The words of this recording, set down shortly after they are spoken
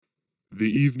The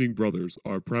Evening Brothers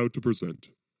are proud to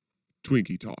present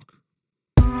Twinkie Talk.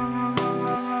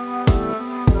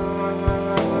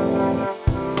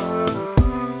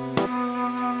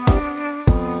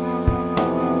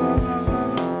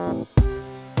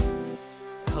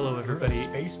 Hello, everybody.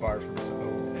 Space bar from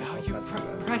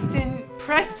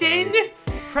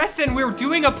Preston, we're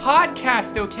doing a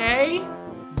podcast, okay?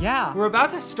 Yeah. We're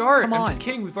about to start. Come I'm on. just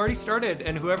kidding. We've already started,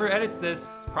 and whoever edits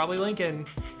this, probably Lincoln,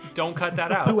 don't cut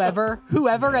that out. Whoever,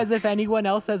 as if anyone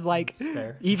else has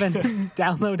fair. even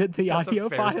downloaded the That's audio a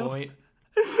fair files. point.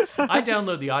 I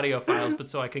download the audio files, but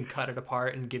so I can cut it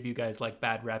apart and give you guys like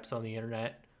bad reps on the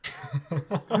internet.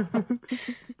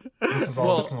 This is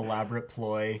all just an elaborate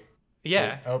ploy.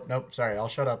 Yeah. Oh, nope, sorry, I'll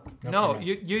shut up. Nope, No, never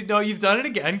mind. you know you've done it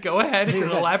again. Go ahead. It's You're an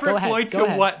good. elaborate Go ahead. ploy Go to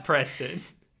ahead. what, Preston?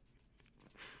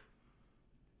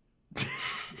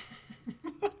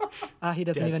 He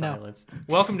doesn't Dead even know. silence.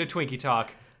 Welcome to Twinkie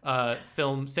Talk,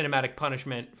 film cinematic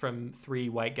punishment from three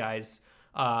white guys.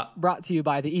 Brought to you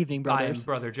by the Evening I am Brothers.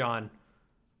 Brother John.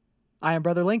 I am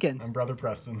Brother Lincoln. I'm Brother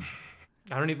Preston.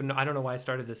 I don't know why I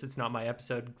started this. It's not my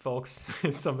episode, folks.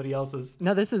 It's somebody else's.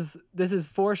 No, this is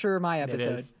for sure my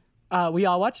episode. is. We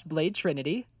all watched Blade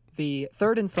Trinity, the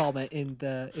third installment in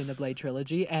the Blade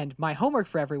trilogy, and my homework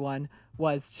for everyone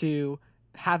was to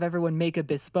have everyone make a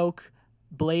bespoke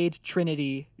Blade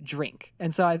Trinity drink.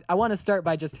 And so I want to start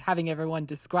by just having everyone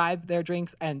describe their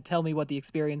drinks and tell me what the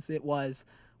experience it was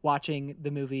watching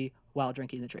the movie while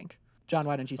drinking the drink. John,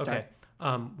 why don't you start?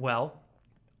 Okay. Well,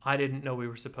 I didn't know we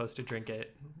were supposed to drink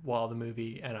it while the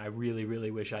movie, and I really,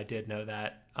 really wish I did know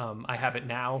that. I have it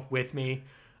now with me.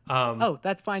 Oh,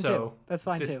 that's fine so too. That's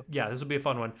fine too. Yeah, this will be a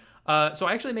fun one. So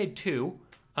I actually made two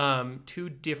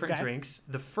different Okay. drinks.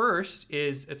 The first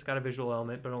is, it's got a visual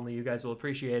element, but only you guys will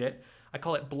appreciate it. I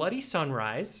call it Bloody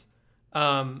Sunrise.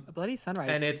 A bloody sunrise.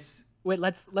 And it's, Wait,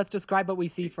 let's describe what we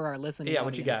see for our listening Yeah,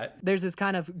 what you audience. got? There's this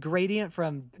kind of gradient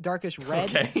from darkish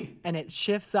red, Okay. and it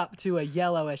shifts up to a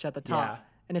yellowish at the top. Yeah.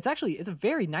 And it's a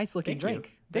very nice looking Thank drink.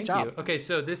 you. Good Thank job. you. Okay,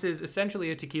 so this is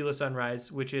essentially a tequila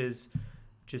sunrise, which is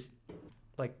just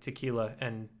like tequila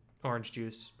and orange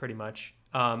juice, pretty much.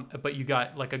 But you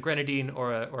got like a grenadine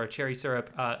or a cherry syrup.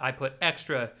 I put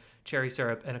extra cherry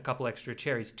syrup and a couple extra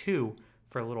cherries too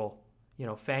for a little,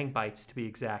 fang bites to be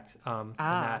exact. And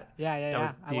Yeah. That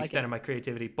was I the like extent it. of my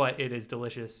creativity, but it is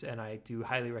delicious and I do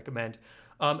highly recommend.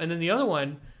 And then the other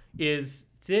one is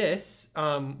this,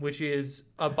 which is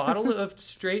a bottle of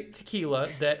straight tequila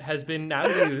that has been now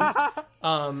used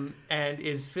and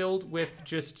is filled with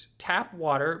just tap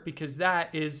water, because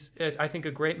that is, I think,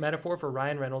 a great metaphor for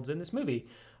Ryan Reynolds in this movie.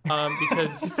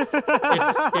 Because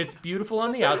it's beautiful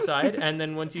on the outside, and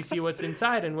then once you see what's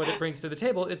inside and what it brings to the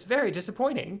table, it's very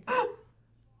disappointing.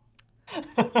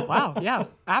 Wow. Yeah.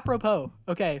 Apropos.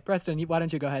 Okay, Preston, why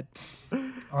don't you go ahead?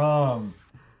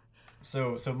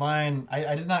 So mine,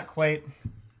 I did not quite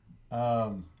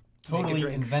totally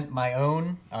drink. invent my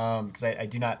own, because I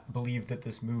do not believe that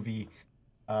this movie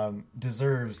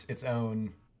deserves its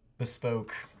own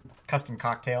bespoke custom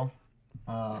cocktail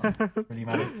for the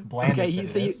amount of blandness Okay,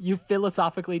 that it is. you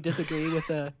philosophically disagree with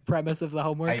the premise of the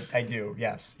homework? I do,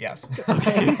 yes.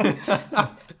 Okay.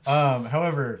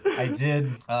 However, I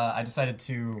decided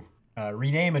to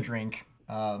rename a drink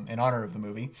in honor of the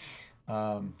movie.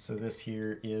 So this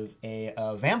here is a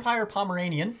Vampire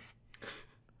Pomeranian,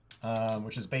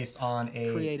 which is based on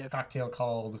a Creative. cocktail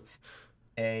called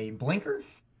a Blinker,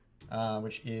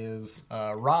 which is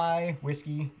rye,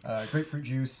 whiskey, grapefruit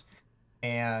juice,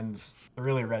 and the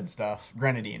really red stuff,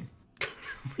 grenadine.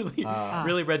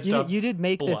 Really red stuff. You did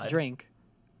make this blood. drink.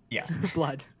 Yes.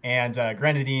 Blood. And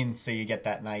grenadine, so you get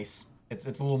that nice, it's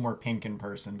a little more pink in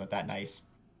person, but that nice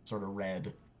sort of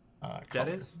red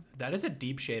color. That is a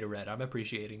deep shade of red. I'm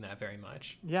appreciating that very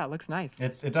much. Yeah, it looks nice.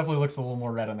 It definitely looks a little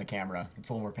more red on the camera. It's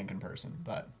a little more pink in person,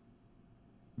 but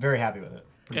very happy with it.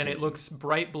 Pretty And it tasty. looks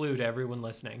bright blue to everyone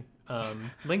listening.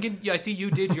 Lincoln, I see you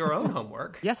did your own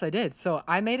homework. Yes, I did. So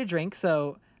I made a drink.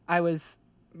 So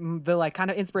the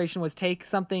kind of inspiration was take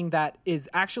something that is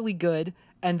actually good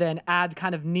and then add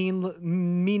kind of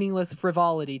meaningless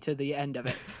frivolity to the end of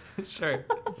it. Sure.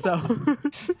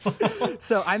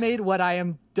 So I made what I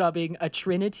am dubbing a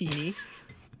Trinitini.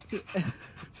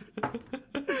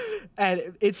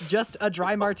 And it's just a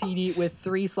dry martini with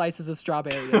 3 slices of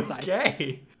strawberry inside.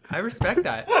 Okay. I respect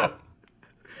that.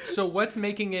 So what's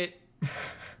making it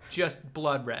just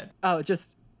blood red? Oh,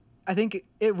 I think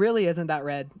it really isn't that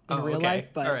red in real okay. life,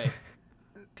 but All right.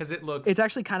 Because it looks... it's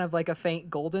actually kind of like a faint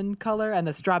golden color, and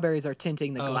the strawberries are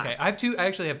tinting the glass. Okay. I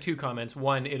actually have 2 comments.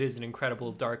 One, it is an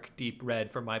incredible dark, deep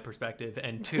red from my perspective.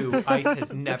 And 2, ice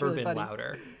has never really been funny.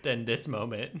 louder than this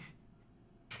moment.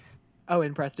 Oh,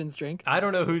 in Preston's drink. I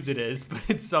don't know whose it is, but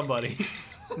it's somebody's.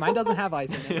 Mine doesn't have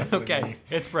ice in it. Okay,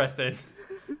 it's Preston.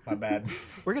 My bad.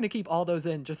 We're gonna keep all those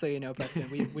in, just so you know, Preston.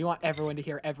 We want everyone to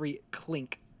hear every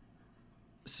clink.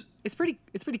 It's pretty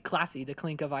classy, the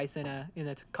clink of ice in a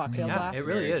cocktail Yeah, glass. it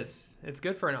really is. It's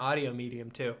good for an audio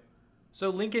medium too. So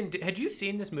Lincoln, had you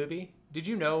seen this movie? Did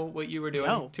you know what you were doing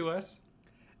No. to us?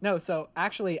 No, so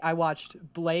actually I watched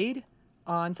Blade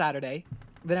on Saturday,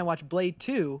 then I watched Blade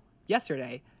 2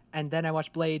 yesterday, and then I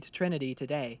watched Blade Trinity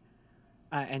today,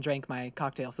 and drank my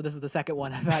cocktail. So this is the second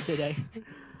one I've had today.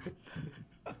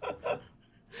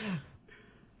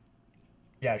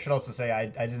 Yeah, I should also say I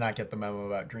did not get the memo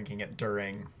about drinking it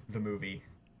during the movie.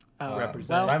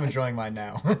 Represent. So I'm enjoying mine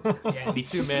now. Yeah, me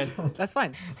too, man. That's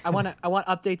fine. I want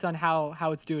updates on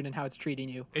how it's doing and how it's treating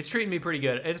you. It's treating me pretty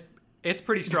good. It's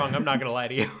pretty strong. I'm not gonna lie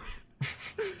to you.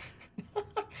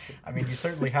 I mean, you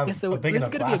certainly have Yeah, so a big this is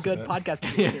enough going to be a glass good of it.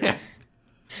 podcasting experience.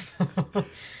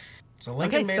 So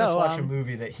Lincoln Okay, made us so, watch a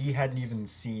movie that he hadn't even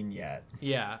seen yet.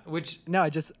 Yeah, which No, I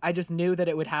just knew that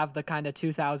it would have the kind of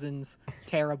 2000s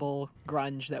terrible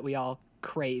grunge that we all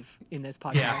crave in this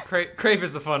podcast. yeah, crave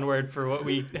is a fun word for what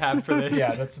we have for this.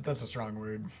 Yeah, that's a strong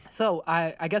word. So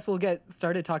I guess we'll get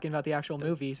started talking about the actual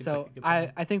movie. seems So like a good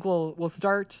plan. I think we'll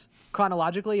start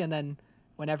chronologically, and then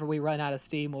whenever we run out of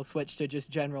steam, we'll switch to just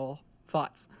general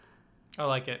thoughts. I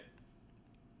like it.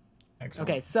 Excellent.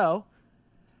 Okay, so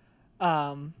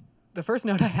the first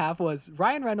note I have was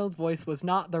Ryan Reynolds' voice was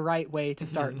not the right way to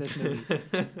start this movie.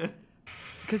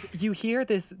 Because you hear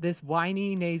this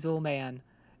whiny nasal man,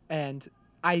 and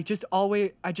I just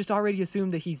already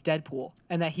assumed that he's Deadpool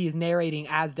and that he is narrating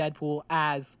as Deadpool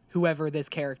as whoever this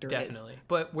character is. Definitely.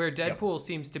 But where Deadpool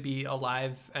seems to be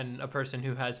alive and a person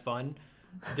who has fun,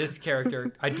 this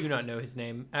character, I do not know his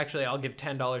name. Actually, I'll give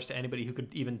 $10 to anybody who could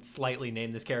even slightly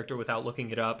name this character without looking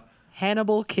it up.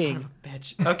 Hannibal Son King. of a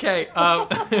bitch. Okay.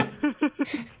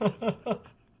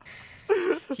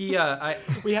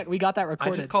 We got that I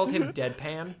recorded. just called him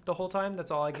Deadpan the whole time.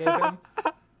 That's all I gave him.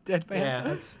 Deadpan.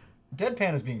 Yeah.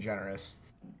 Deadpan is being generous.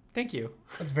 Thank you.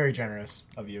 That's very generous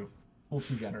of you. A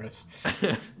little too generous.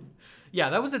 Yeah,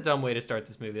 that was a dumb way to start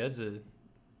this movie. That's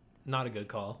not a good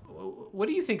call. What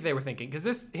do you think they were thinking? Because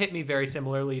this hit me very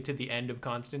similarly to the end of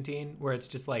Constantine, where it's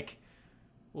just like,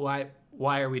 why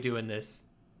are we doing this?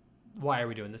 Why are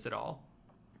we doing this at all?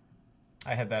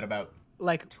 I had that about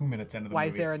Like, 2 minutes into the why movie.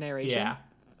 is there a narration? Yeah.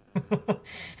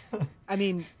 I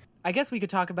mean, I guess we could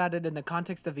talk about it in the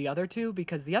context of the other two,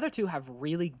 because the other two have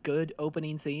really good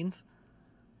opening scenes.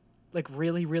 Like,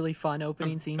 really, really fun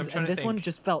opening I'm scenes. trying And to this one think.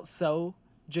 just felt so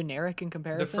generic in The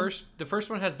comparison. first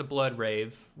one has the blood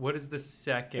rave. What is the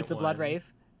second It's the one? blood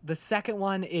rave. The second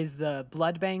one is the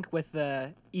blood bank with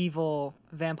the evil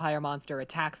vampire monster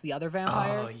attacks the other Oh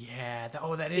vampires yeah.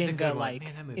 That is a in good the one.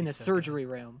 Man, that movie's in the so surgery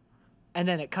room. And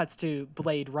then it cuts to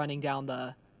Blade running down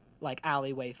the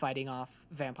alleyway fighting off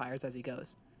vampires as he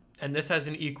goes. good. And this has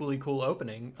an equally cool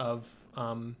opening of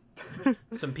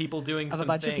some people doing Of some a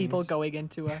bunch of people things.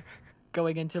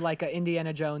 going into like a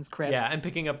Indiana Jones crypt. Yeah, and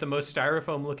picking up the most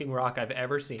styrofoam looking rock I've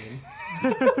ever seen.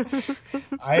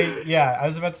 I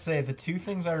was about to say the two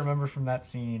things I remember from that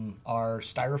scene are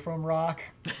styrofoam rock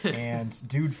and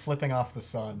dude flipping off the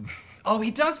sun. Oh,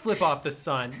 he does flip off the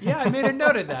sun. Yeah, I made a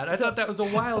note of that. I thought that was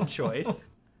a wild choice.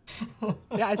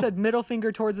 Yeah, I said middle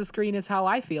finger towards the screen is how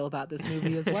I feel about this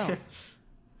movie as well.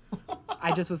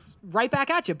 I just was right back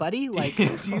at you, buddy. Like,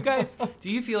 do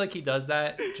you feel like he does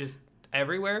that just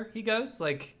everywhere he goes?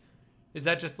 Like, is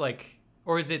that just like,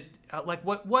 or is it like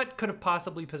what could have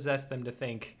possibly possessed them to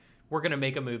think we're gonna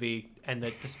make a movie and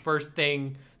that this first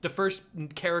thing, the first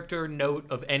character note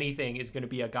of anything is gonna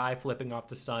be a guy flipping off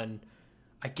the sun?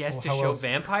 I guess Well, to how show else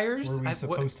vampires. Were we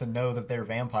supposed to know that they're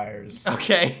vampires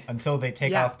Okay. until they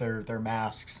take Yeah. off their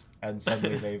masks and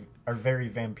suddenly they are very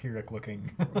vampiric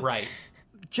looking? Right.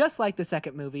 just like the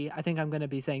second movie, I think I'm going to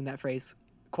be saying that phrase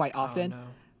quite often.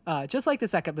 no. Just like the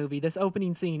second movie, this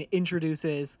opening scene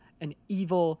introduces an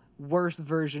evil, worse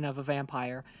version of a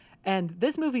vampire. And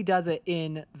this movie does it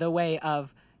in the way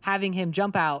of having him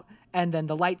jump out and then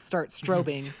the lights start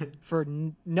strobing for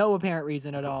no apparent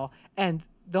reason at all. And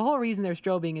the whole reason they're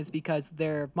strobing is because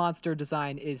their monster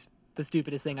design is the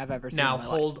stupidest thing I've ever seen. Now in my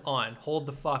life. hold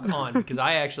the fuck on, because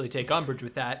I actually take umbrage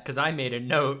with that, because I made a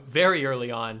note very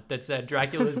early on that said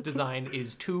Dracula's design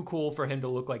is too cool for him to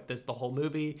look like this the whole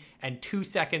movie, and 2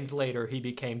 seconds later he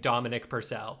became Dominic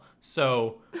Purcell.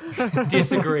 So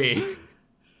disagree.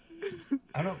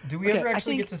 Do we Okay, ever I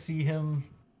actually think- get to see him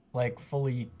like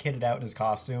fully kitted out in his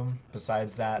costume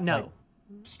besides that No. like,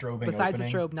 strobing Besides the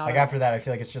opening? strobe, not like at all. after that I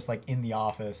feel like it's just like in the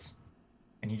office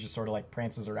and he just sort of like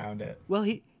prances around it. Well,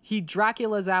 he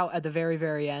Dracula's out at the very,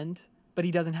 very end, but he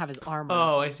doesn't have his armor.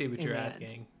 Oh, I see what in you're the asking.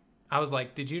 end. I was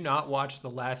like, did you not watch the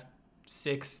last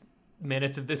 6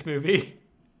 minutes of this movie?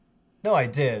 No, I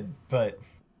did, but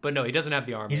But no, he doesn't have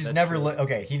the armor. he just That's never true.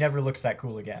 okay, he never looks that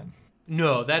cool again.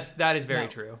 No, that is very No.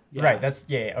 true. Yeah. Right, that's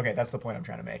okay, that's the point I'm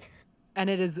trying to make. And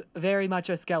it is very much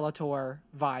a Skeletor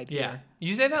vibe Yeah. here.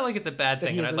 You say that like it's a bad That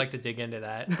thing, he and has I'd a- like to dig into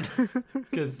that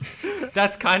because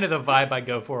that's kind of the vibe I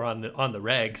go for on the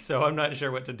reg. So I'm not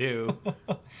sure what to do.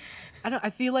 I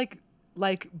feel like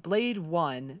Blade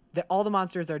 1, that all the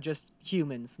monsters are just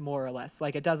humans more or less.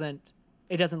 Like it doesn't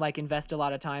like invest a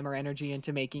lot of time or energy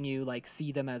into making you like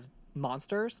see them as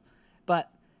monsters. But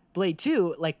Blade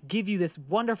 2 like give you this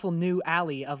wonderful new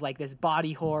alley of like this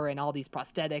body horror and all these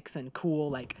prosthetics and cool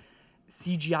like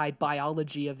CGI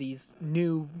biology of these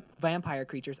new vampire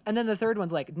creatures. And then the third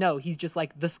one's like, no, he's just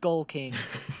like the Skull King.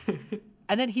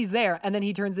 And then he's there, and then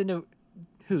he turns into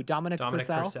who? Dominic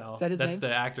Purcell? Purcell. Is that his That's name?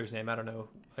 the actor's name. I don't know.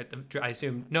 I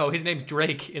assume no. His name's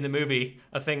Drake in the movie.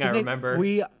 A thing I His name- remember.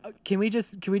 Can we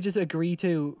just agree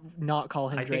to not call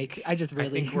him I Drake? think- I just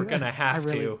really I think we're gonna have I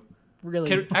really, to. Really,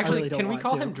 Can, I actually, really don't can we want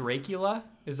call to. him Dracula?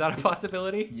 Is that a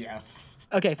possibility? Yes.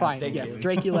 Okay, fine. Thank Yes, you.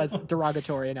 Dracula's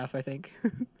derogatory enough, I think.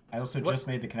 I also just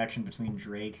made the connection between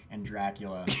Drake and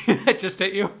Dracula. Just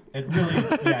hit you. It really,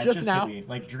 yeah, it Just just now? hit me.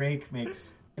 Like Drake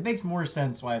makes more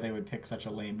sense why they would pick such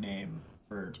a lame name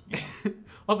for.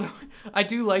 Although I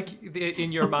do like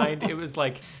in your mind, it was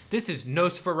like this is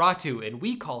Nosferatu, and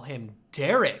we call him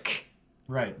Derek.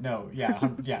 Right. No. Yeah.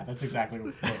 Yeah. That's exactly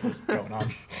what was going on.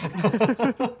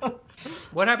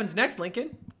 What happens next,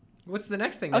 Lincoln? What's the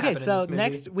next thing? That Okay, happened in so this movie?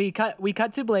 next we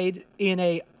cut to Blade in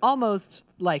a almost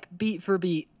like beat for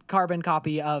beat carbon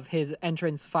copy of his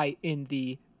entrance fight in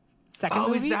the second Oh,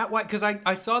 movie. is that why? Because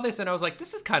I saw this and I was like,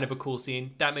 this is kind of a cool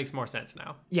scene. That makes more sense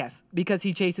now. Yes, because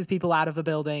he chases people out of the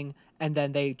building and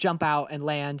then they jump out and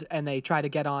land and they try to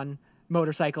get on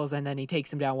motorcycles and then he takes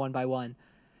them down one by one.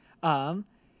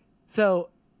 So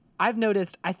I've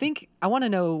noticed, I want to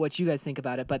know what you guys think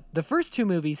about it, but the first two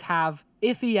movies have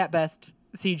iffy at best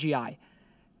CGI.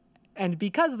 And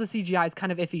because the CGI is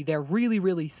kind of iffy, they're really,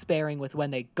 really sparing with when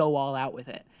they go all out with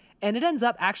it. And it ends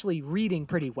up actually reading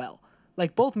pretty well.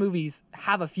 Like both movies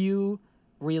have a few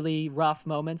really rough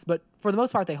moments, but for the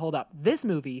most part, they hold up. This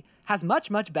movie has much,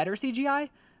 much better CGI,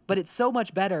 but it's so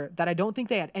much better that I don't think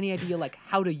they had any idea like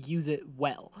how to use it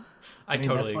well. I mean,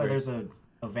 totally that's why agree. there's a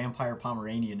vampire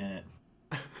Pomeranian in it.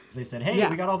 'Cause they said, hey, Yeah,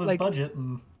 we got all this like- budget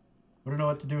and we don't know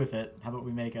what to do with it. How about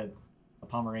we make a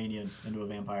Pomeranian into a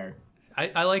vampire?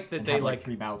 I like that And they have like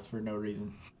 3 mouths for no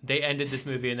reason. they ended this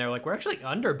movie and they're like, we're actually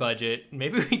under budget.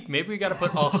 Maybe we got to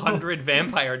put 100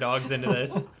 vampire dogs into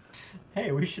this.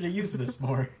 Hey, we should have used this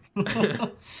more.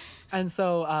 And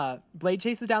so Blade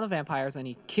chases down the vampires and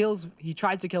he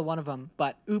tries to kill one of them,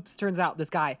 but oops, turns out this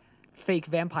guy, fake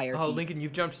vampire Oh, teeth. Lincoln,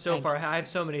 you've jumped so far. I have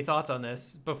so many thoughts on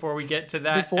this before we get to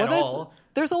that Before at this, all.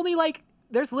 there's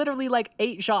literally like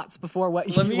 8 shots before what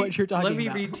you're talking about. Let me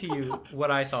read to you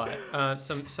what I thought.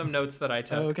 Some notes that I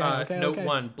took. Okay, Note okay.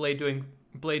 1: Blade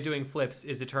doing flips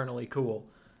is eternally cool.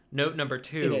 Note number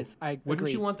 2: It is. I Wouldn't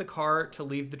agree. you want the car to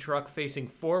leave the truck facing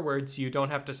forward so you don't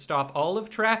have to stop all of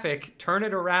traffic, turn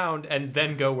it around, and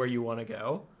then go where you want to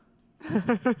go?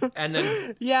 And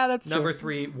then Yeah, that's number true.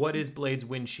 3: What is Blade's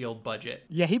windshield budget?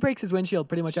 Yeah, he breaks his windshield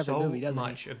pretty much every So movie, doesn't he?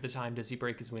 much of the time does he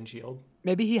break his windshield.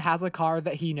 Maybe he has a car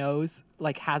that he knows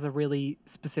like has a really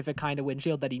specific kind of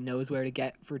windshield that he knows where to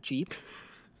get for cheap.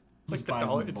 Just the buys them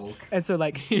dollar- in bulk. And so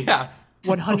like Yeah.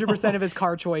 100% of his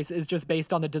car choice is just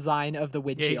based on the design of the Yeah,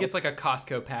 windshield he gets like a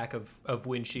Costco pack of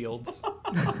windshields.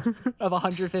 of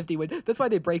 150 That's why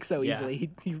they break so Yeah.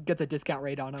 easily. He gets a discount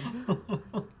rate on them.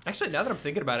 Actually, now that I'm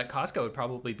thinking about it, Costco would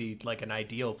probably be like an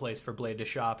ideal place for Blade to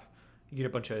shop. You get a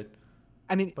bunch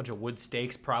of wood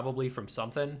stakes probably from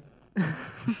something.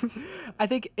 I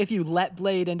think if you let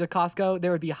Blade into Costco,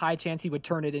 there would be a high chance he would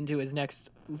turn it into his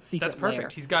next secret That's perfect. lair.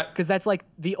 He's got Because that's like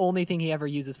the only thing he ever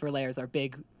uses for layers are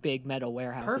big metal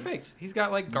warehouses. perfect. He's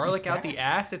got like garlic out the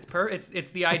stacks. ass.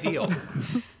 It's the ideal.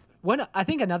 I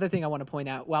think another thing I want to point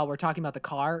out while we're talking about the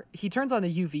car, he turns on the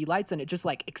UV lights and it just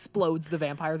like explodes the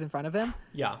vampires in front of him.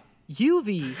 Yeah.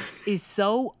 UV is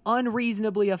so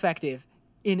unreasonably effective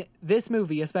in this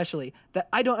movie, especially, that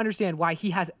I don't understand why he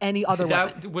has any other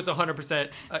weapons. That was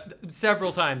 100%.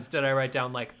 Several times did I write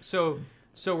down like, so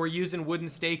we're using wooden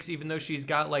stakes even though she's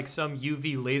got like some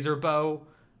UV laser bow.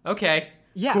 Okay.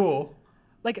 Yeah. Cool.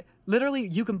 Like, literally,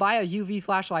 you can buy a UV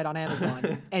flashlight on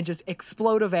Amazon and just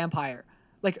explode a vampire.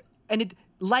 Like, and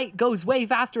light goes way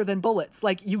faster than bullets.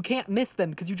 Like, you can't miss them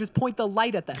because you just point the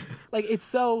light at them. Like, it's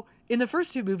so... In the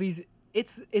first two movies,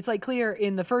 it's like clear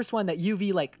in the first one that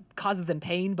UV, like, causes them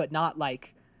pain, but not,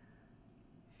 like...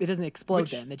 it doesn't explode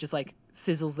Which them. It just like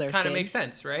sizzles their Kind skin. of makes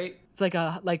sense, right? It's like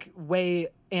a way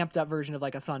amped up version of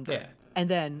like a sunburn. Yeah. And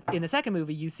then in the second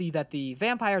movie, you see that the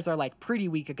vampires are like pretty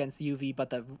weak against UV, but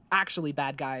the actually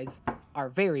bad guys are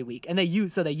very weak, and they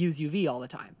use UV all the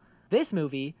time. This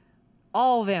movie,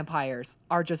 all vampires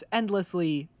are just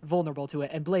endlessly vulnerable to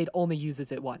it, and Blade only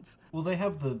uses it once. Well, they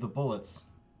have the bullets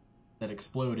that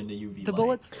explode into UV The light.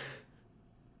 bullets.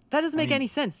 That doesn't make any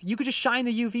sense. You could just shine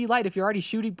the UV light if you're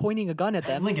already pointing a gun at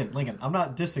them. Lincoln, I'm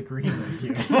not disagreeing with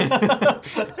you.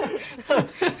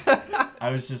 I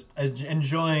was just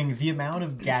enjoying the amount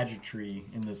of gadgetry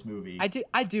in this movie. I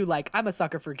do like. I'm a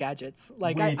sucker for gadgets.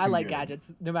 Like Way I too like good.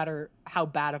 gadgets, no matter how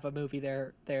bad of a movie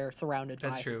they're surrounded by.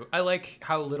 That's true. I like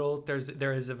how little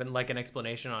there is of an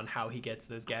explanation on how he gets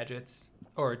those gadgets,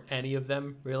 or any of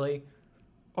them really.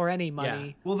 Or any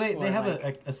money. Well, they or have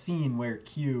like- a scene where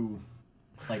Q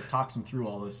like talks him through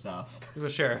all this stuff. Well,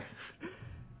 sure.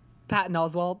 Patton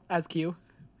Oswalt as Q.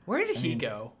 Where did he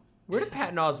go? Where did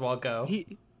Patton Oswalt go?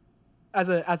 He as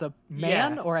a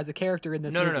man Yeah. or as a character in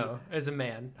this movie. No. As a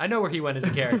man, I know where he went as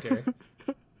a character.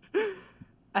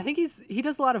 I think he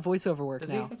does a lot of voiceover work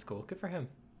Does now. he? That's cool. Good for him.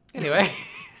 Anyway.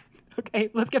 Okay,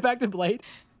 let's get back to Blade.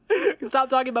 Stop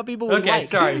talking about people we Okay, like.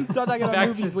 sorry. Stop talking about Back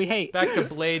movies we hate. Back to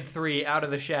Blade 3, Out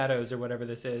of the Shadows, or whatever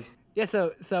this is. Yeah,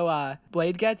 so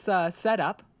Blade gets set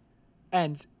up,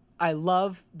 and I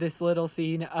love this little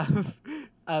scene of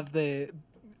the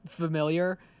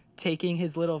familiar taking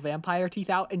his little vampire teeth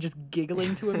out and just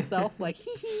giggling to himself like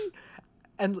hee hee.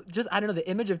 And just I don't know, the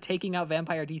image of taking out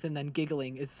vampire teeth and then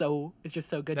giggling is just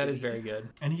so good. That to is me. very good.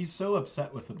 And he's so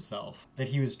upset with himself that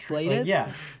he was Blade tricked. is?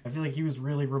 Yeah, I feel like he was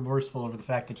really remorseful over the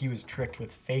fact that he was tricked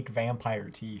with fake vampire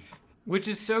teeth. Which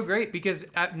is so great because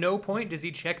at no point does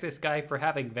he check this guy for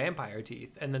having vampire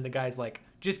teeth. And then the guy's like,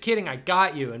 just kidding, I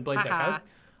got you. And Blade's like,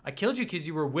 I killed you because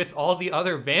you were with all the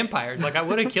other vampires. Like, I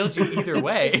would have killed you either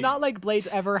way. It's not like Blade's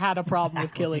ever had a problem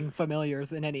with killing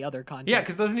familiars in any other context. Yeah,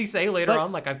 because doesn't he say later But-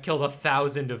 on, like, I've killed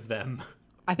 1,000 of them?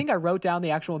 I think I wrote down the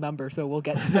actual number, so we'll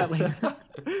get to that later.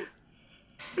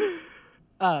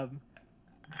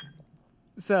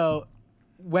 So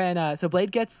when so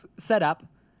Blade gets set up,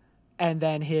 and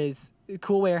then his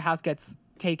cool warehouse gets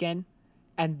taken,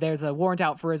 and there's a warrant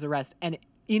out for his arrest, and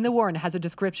in the warrant has a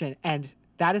description, and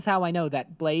that is how I know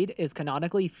that Blade is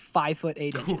canonically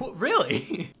 5'8".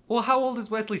 Really? Well, how old is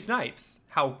Wesley Snipes?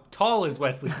 How tall is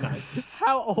Wesley Snipes?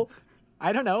 How old?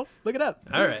 I don't know. Look it up.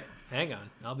 All right, hang on.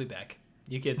 I'll be back.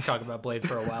 You kids talk about Blade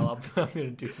for a while. I'm going to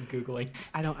do some Googling.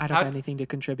 I don't How- have anything to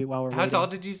contribute while we're How waiting. tall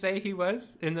did you say he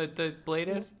was in the Blade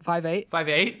is? 5'8".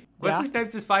 5'8"? Wesley Yeah.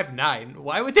 Snipes is 5'9".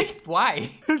 Why would they?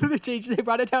 Why? They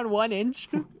brought it down 1 inch.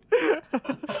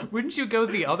 Wouldn't you go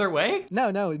the other way?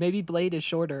 No, maybe Blade is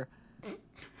shorter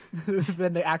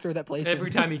than the actor that plays Every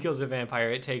him. time he kills a vampire,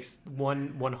 it takes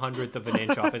 1/100th of an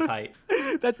inch off his height.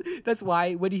 That's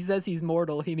why when he says he's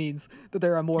mortal, he means that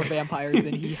there are more vampires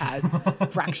than he has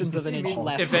fractions of an inch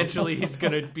left. Eventually, he's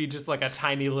gonna be just like a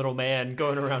tiny little man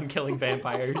going around killing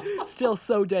vampires. Still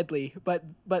so deadly, but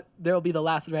there'll be the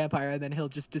last vampire, and then he'll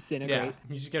just Yeah, disintegrate.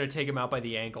 he's just gonna take him out by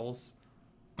the ankles.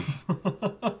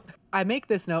 I make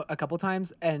this note a couple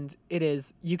times, and it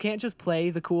is you can't just play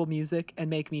the cool music and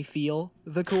make me feel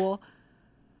the cool.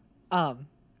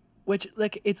 Which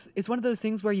like it's one of those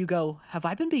things where you go, have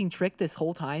I been being tricked this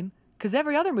whole time? Because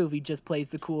every other movie just plays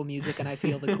the cool music and I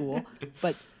feel the cool,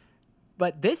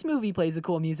 but this movie plays the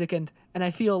cool music and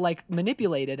I feel like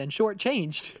manipulated and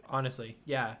shortchanged. Honestly,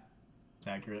 yeah.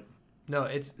 Accurate. No,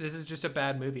 this is just a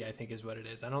bad movie, I think is what it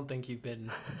is. I don't think you've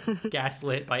been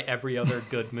gaslit by every other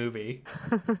good movie.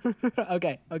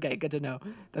 Okay, good to know.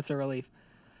 That's a relief.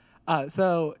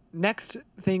 So next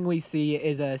thing we see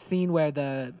is a scene where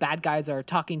the bad guys are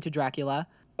talking to Dracula.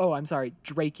 Oh, I'm sorry,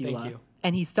 Dracula. Thank you.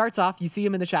 And he starts off, you see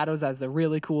him in the shadows as the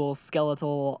really cool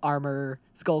skeletal armor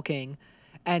Skull King.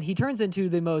 And he turns into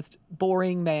the most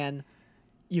boring man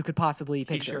you could possibly He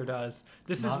picture. sure does.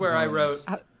 This is Not where I bonus.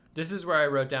 wrote. This is where I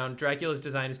wrote down Dracula's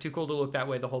design is too cool to look that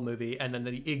way the whole movie, and then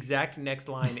the exact next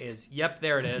line is, "Yep,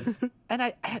 there it is." And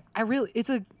I really,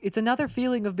 it's another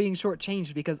feeling of being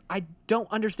shortchanged because I don't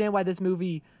understand why this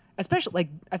movie, especially like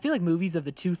I feel like movies of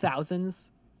the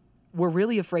 2000s were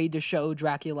really afraid to show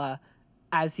Dracula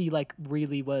as he like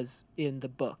really was in the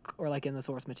book or like in the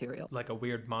source material, Like a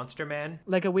weird monster man.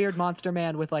 like a weird monster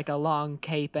man with like a long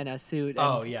cape and a suit. And,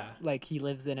 Oh, yeah. like he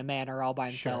lives in a manor all by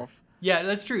himself. Yeah,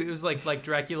 that's true. It was like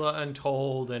Dracula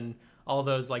Untold and all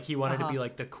those. Like he wanted to be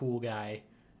like the cool guy,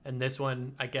 and this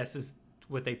one I guess is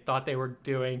what they thought they were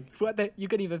doing. You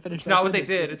could even finish. It's that not what they sentence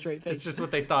with did. a straight face. It's just what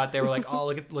they thought. They were like, "Oh,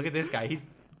 look at this guy. He's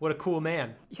what a cool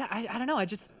man." Yeah, I don't know.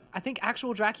 I think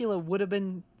actual Dracula would have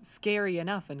been scary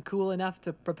enough and cool enough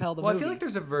to propel the Well, movie. I feel like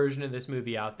there's a version of this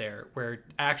movie out there where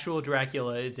actual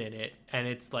Dracula is in it, and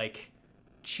it's like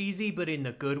cheesy, but in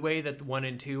the good way that 1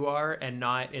 and 2 are, and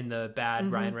not in the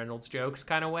bad Ryan Reynolds jokes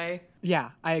kind of way.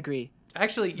 Yeah, I agree.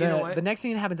 Actually, you know what? The next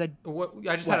thing that happens, I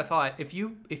just had a thought. If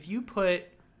you put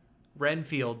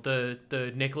Renfield,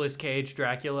 the Nicolas Cage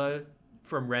Dracula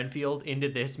from Renfield, into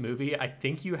this movie, I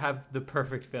think you have the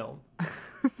perfect film.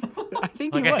 I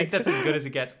think Like, you I would. think that's as good as it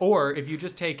gets. Or if you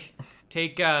just take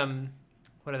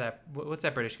what's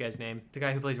that British guy's name? The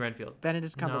guy who plays Renfield.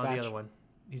 Benedict Cumberbatch. No, the other one.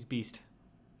 He's Beast.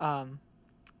 Um,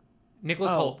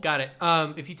 Nicholas Hoult. Got it.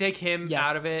 If you take him Yes.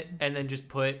 out of it and then just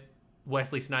put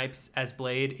Wesley Snipes as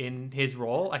Blade in his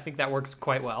role, I think that works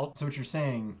quite well. So what you're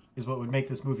saying is what would make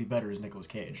this movie better is Nicolas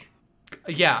Cage.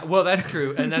 Yeah, well, that's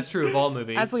true, and that's true of all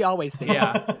movies. as we always think.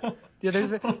 Yeah.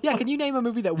 Can you name a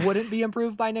movie that wouldn't be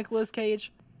improved by Nicolas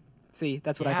Cage? See,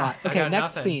 that's what I Yeah, thought. I Okay, got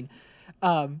next nothing.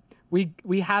 scene.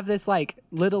 We have this like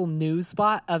little news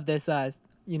spot of this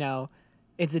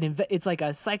it's like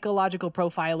a psychological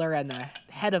profiler and the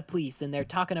head of police, and they're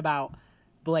talking about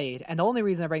Blade. And the only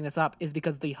reason I bring this up is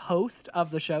because the host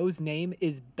of the show's name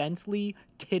is Bentley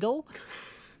Tittle.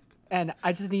 And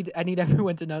I need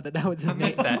everyone to know that was his I name.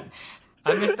 missed that.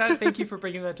 I missed that. Thank you for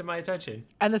bringing that to my attention.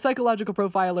 And the psychological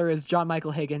profiler is John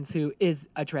Michael Higgins, who is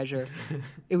a treasure.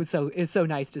 It's so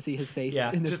nice to see his face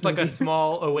Yeah, in this just movie. like a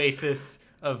small oasis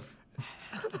of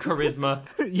charisma.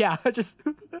 Yeah, just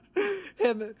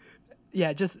him.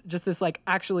 Yeah, just this like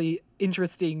actually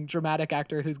interesting dramatic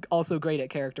actor who's also great at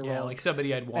character Yeah, roles. like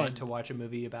somebody I'd want And to watch a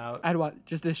movie about. I'd want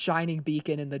just this shining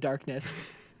beacon in the darkness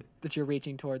that you're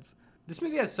reaching towards. This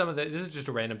movie has some of the. This is just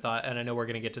a random thought, and I know we're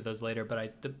gonna get to those later.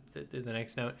 But the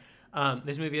next note,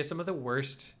 this movie has some of the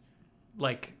worst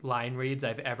like line reads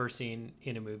I've ever seen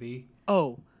in a movie.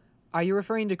 Oh, are you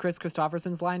referring to Chris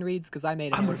Christopherson's line reads? Because I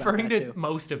made. I'm referring to too.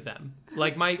 most of them.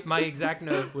 Like my exact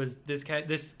note was this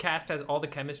cast has all the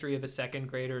chemistry of a second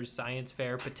grader's science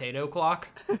fair potato clock.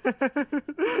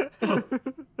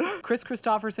 Chris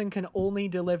Christopherson can only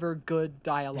deliver good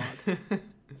dialogue.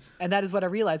 And that is what I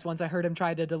realized once I heard him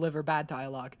try to deliver bad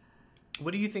dialogue.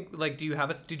 What do you think? Like,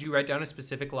 did you write down a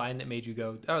specific line that made you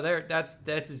go, oh,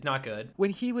 this is not good? When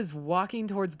he was walking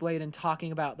towards Blade and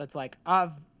talking about that's like,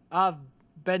 I've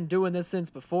been doing this since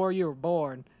before you were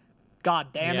born. God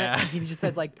damn it. Yeah. And he just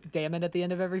says like damn it at the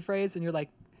end of every phrase, and you're like,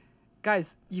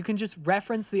 guys, you can just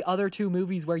reference the other 2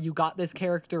 movies where you got this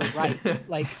character right.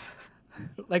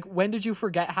 Like when did you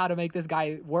forget how to make this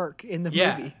guy work in the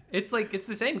movie? It's like it's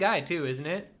the same guy too, isn't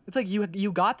it? It's like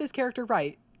you got this character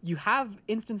right. You have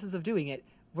instances of doing it.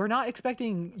 We're not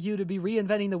expecting you to be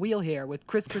reinventing the wheel here with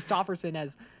Chris Christopherson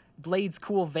as Blade's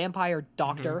cool vampire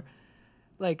doctor.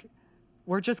 Like,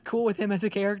 we're just cool with him as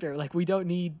a character. Like, he doesn't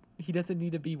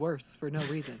need to be worse for no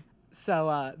reason.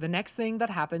 So the next thing that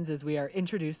happens is we are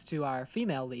introduced to our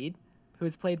female lead, who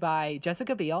is played by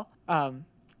Jessica Biel.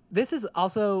 This is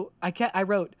also, I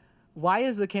wrote, why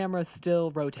is the camera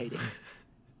still rotating?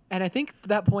 And I think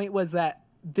that point was that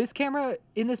this camera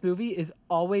in this movie is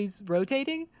always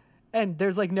rotating, and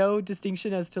there's like no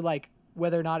distinction as to like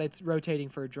whether or not it's rotating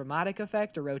for dramatic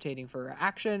effect or rotating for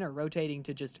action or rotating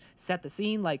to just set the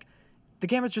scene. Like, the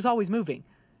camera's just always moving,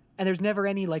 and there's never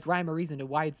any like rhyme or reason to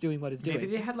why it's doing what it's doing.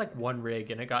 Maybe they had like one rig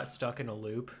and it got stuck in a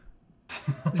loop.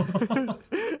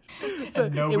 So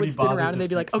it would spin around and they'd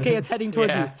be like, okay, it's heading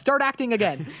towards Yeah. you. Start acting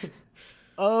again.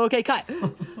 Okay, cut.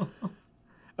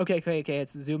 Okay,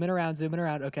 it's zooming around.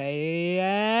 Okay,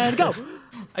 and go.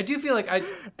 I do feel like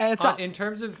And stop. in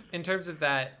terms of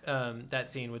that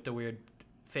that scene with the weird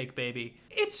fake baby.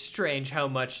 It's strange how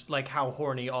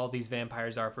horny all these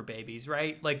vampires are for babies,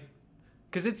 right? Like,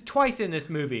 because it's twice in this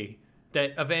movie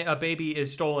that a baby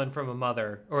is stolen from a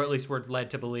mother, or at least we're led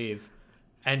to believe,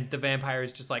 and the vampire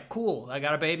is just like, cool, I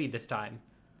got a baby this time.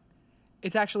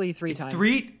 It's actually 3 It's times.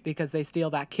 3 because they steal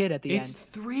that kid at the It's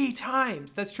end. 3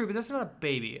 times. That's true, but that's not a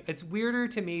baby. It's weirder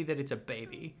to me that it's a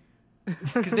baby.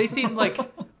 Because they seem like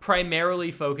primarily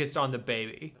focused on the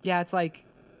baby. Yeah, it's like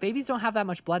babies don't have that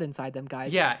much blood inside them,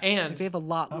 guys. Yeah, Like, and they have a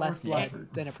lot less worth the blood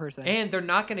effort. than a person. they're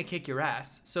not going to kick your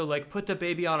ass. So, like, put the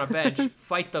baby on a bench,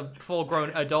 fight the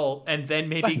full-grown adult, and then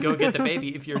maybe go get the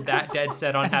baby if you're that dead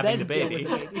set on having the then deal baby.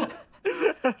 with the baby.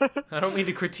 I don't mean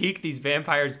to critique these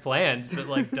vampires' plans, but,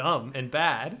 like, dumb and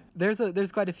bad.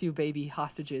 There's quite a few baby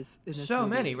hostages in this So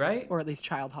movie. many, right? Or at least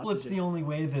child Well, hostages. it's the only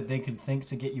way that they could think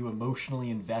to get you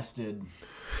emotionally invested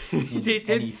in It did-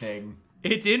 anything.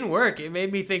 It didn't work. It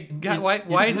made me think, God, It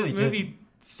why is this really movie didn't.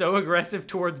 so aggressive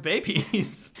towards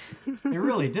babies? It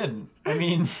really didn't. I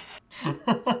mean,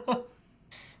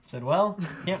 said, well,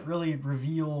 can't really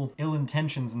reveal ill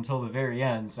intentions until the very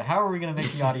end, so how are we going to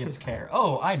make the audience care?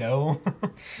 Oh, I know.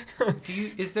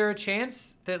 Is there a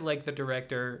chance that like the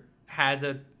director has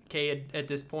a kid at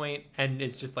this point and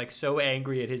is just like so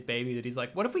angry at his baby that he's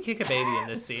like, what if we kick a baby in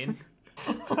this scene?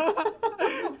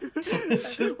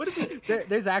 What if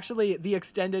there's actually the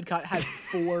extended cut has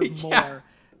 4 more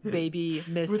baby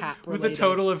mishap with a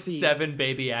total of scenes. 7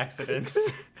 baby accidents.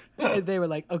 And they were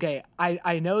like, okay,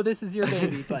 I know this is your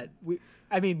baby, but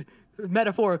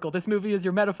metaphorical. This movie is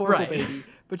your metaphorical Right. baby,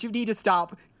 but you need to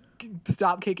stop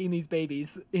kicking these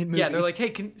babies in movies. Yeah, they're like,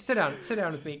 hey, sit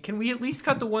down with me. Can we at least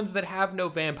cut the ones that have no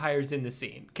vampires in the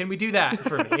scene? Can we do that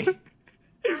for me?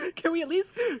 Can we at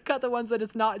least cut the ones that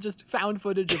it's not just found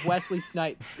footage of Wesley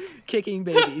Snipes kicking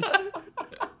babies?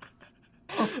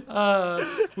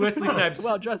 Wesley Snipes,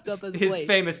 Well dressed up as his Blade.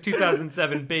 famous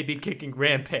 2007 baby kicking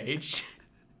rampage.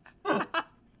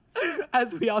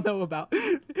 As we all know about.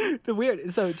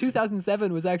 So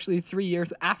 2007 was actually 3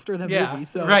 years after the Yeah, movie.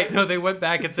 So right. No, they went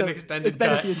back. It's so an extended it's been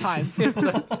cut. a few times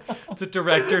It's a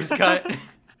director's cut.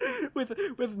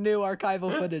 with new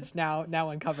archival footage now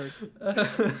uncovered.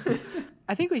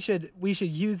 I think we should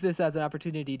use this as an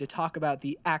opportunity to talk about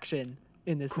the action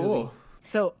in this movie. Cool.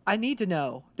 So I need to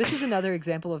know. This is another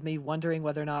example of me wondering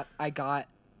whether or not I got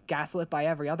gaslit by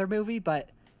every other movie, but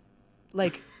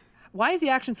like, why is the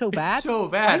action so bad? so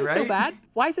bad, Why is it so right? bad?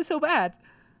 Why is it so bad?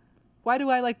 Why do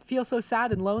I like feel so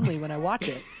sad and lonely when I watch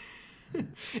it?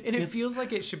 And it feels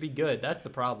like it should be good. That's the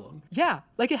problem. Yeah,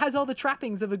 like it has all the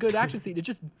trappings of a good action scene. It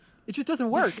just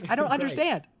doesn't work. I don't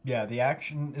understand. Yeah, the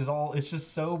action is it's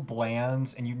just so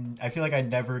bland, and I feel like I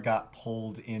never got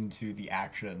pulled into the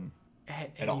action.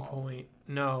 At At any all. point.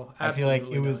 No, I feel like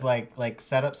absolutely it was not. like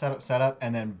set up,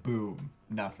 and then boom,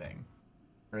 nothing.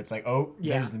 Or it's like, oh,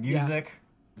 Yeah, there's the yeah. music,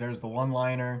 there's the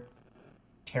one-liner,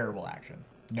 terrible action,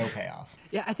 no payoff.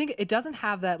 Yeah, I think it doesn't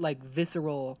have that like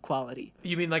visceral quality.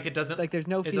 You mean like it doesn't Like, there's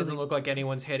no it doesn't feeling. look like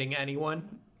anyone's hitting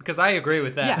anyone? Because I agree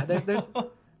with that. Yeah,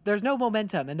 there's no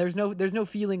momentum and there's no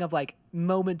feeling of like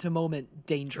moment to moment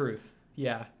danger. Truth.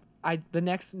 Yeah. The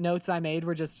next notes I made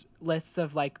were just lists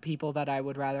of like people that I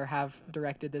would rather have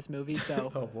directed this movie.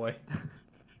 So Oh boy.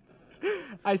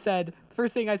 I said,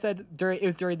 first thing I said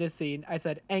during this scene, I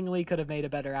said Ang Lee could have made a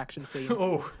better action scene.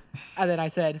 Oh. And then I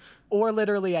said, or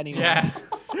literally anyone. Yeah.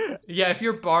 Yeah, if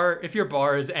your bar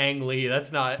is Ang Lee,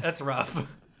 that's rough.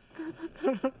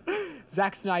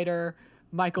 Zack Snyder,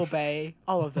 Michael Bay,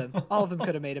 all of them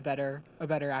could have made a better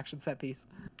action set piece.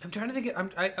 I'm trying to think.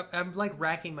 I'm like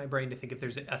racking my brain to think if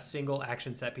there's a single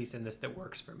action set piece in this that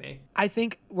works for me. I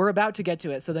think we're about to get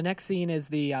to it. So the next scene is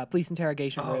the police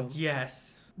interrogation room. Oh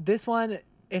yes. This one,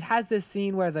 it has this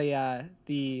scene where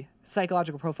the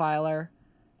psychological profiler,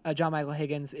 John Michael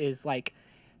Higgins, is like,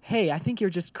 hey, I think you're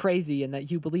just crazy and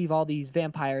that you believe all these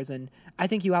vampires and I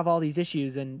think you have all these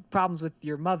issues and problems with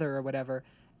your mother or whatever.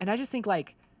 And I just think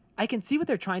like, I can see what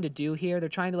they're trying to do here. They're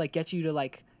trying to like get you to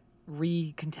like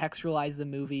recontextualize the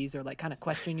movies or like kind of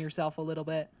question yourself a little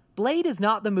bit. Blade is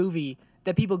not the movie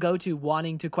that people go to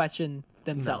wanting to question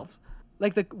themselves.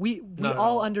 Like we Not at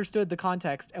all all. understood the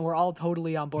context and we're all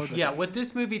totally on board with Yeah, it. what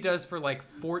this movie does for like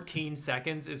 14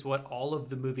 seconds is what all of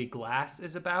the movie Glass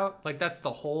is about. Like that's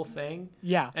the whole thing.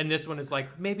 Yeah. And this one is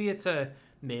like maybe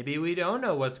we don't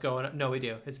know what's going on. No, we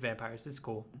do. It's vampires. It's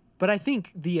cool. But I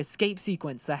think the escape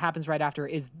sequence that happens right after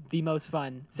is the most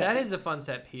fun. That is a fun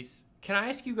set piece. Can I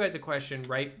ask you guys a question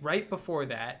right before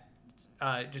that?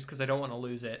 Just because I don't want to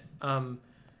lose it.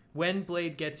 When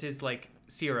Blade gets his like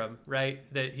serum, right?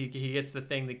 That he gets the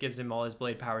thing that gives him all his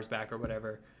blade powers back or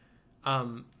whatever.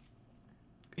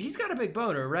 He's got a big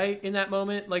boner, right? In that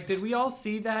moment, like, did we all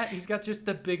see that? He's got just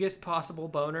the biggest possible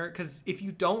boner. Because if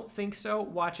you don't think so,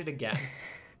 watch it again.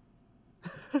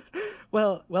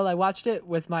 Well, I watched it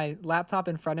with my laptop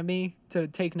in front of me to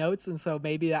take notes, and so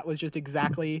maybe that was just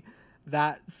exactly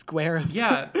that square of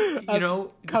Yeah, you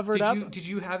know, covered up. Did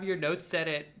you have your notes set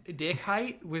at dick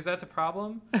height? Was that the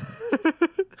problem?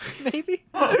 maybe.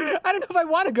 I don't know if I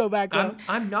want to go back though.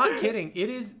 I'm not kidding. It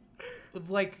is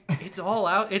like it's all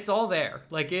out. It's all there.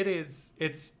 Like it is.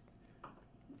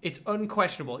 It's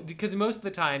unquestionable because most of the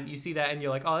time you see that and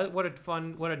you're like, oh, what a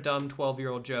dumb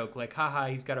 12-year-old joke. Like, haha,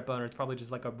 he's got a boner. It's probably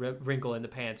just like a wrinkle in the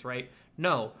pants, right?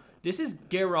 No, this is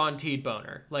guaranteed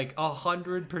boner. Like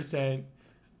 100%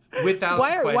 without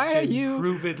question. Why are you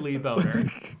provedly boner?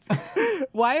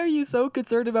 Why are you so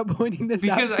concerned about pointing this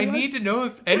out? Because to I us? need to know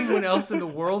if anyone else in the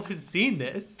world has seen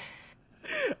this.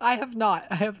 I have not.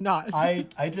 I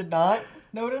did not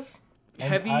notice. And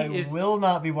Heavy I is will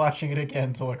not be watching it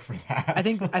again to look for that. I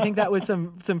think that was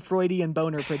some Freudian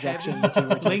boner projection that you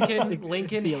were just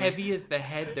Lincoln. feeling. Heavy is the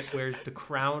head that wears the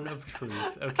crown of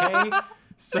truth. Okay,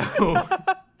 so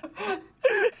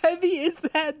Heavy is the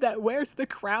head that wears the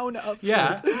crown of truth.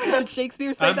 Yeah. Did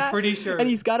Shakespeare say that? I'm pretty sure. And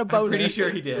he's got a boner. I'm pretty sure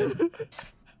he did.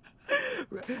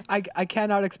 I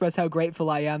cannot express how grateful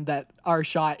I am that our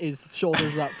shot is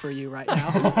shoulders up for you right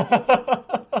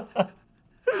now.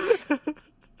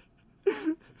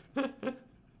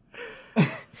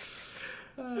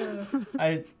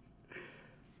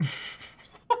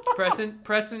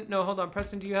 Preston, no, hold on.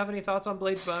 Preston, do you have any thoughts on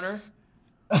Blade's boner?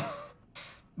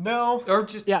 No. Or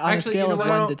just Yeah, on actually, a scale you of know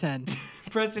 1 what? to 10.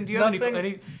 Preston, do you have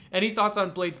Nothing. any thoughts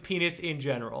on Blade's penis in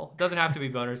general? Doesn't have to be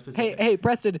boner specific. Hey,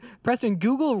 Preston,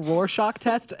 Google Rorschach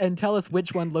test and tell us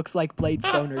which one looks like Blade's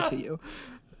boner to you.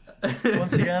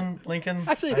 Once again, Lincoln.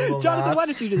 Actually, I will Jonathan, not. why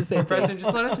don't you do the same thing? Preston,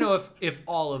 just let us know if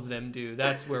all of them do.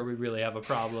 That's where we really have a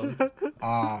problem.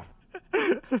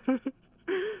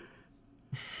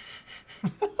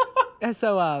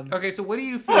 So, Okay, so what do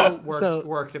you feel So-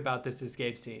 worked about this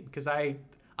escape scene? Because I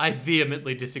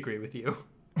vehemently disagree with you.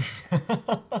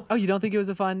 oh, you don't think it was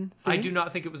a fun scene? I do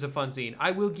not think it was a fun scene.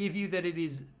 I will give you that it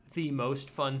is the most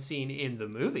fun scene in the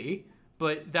movie,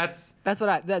 but that's That's what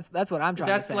I'm trying to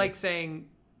that's say. like saying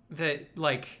that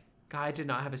like God, I did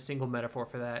not have a single metaphor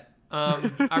for that. I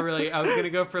was gonna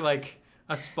go for like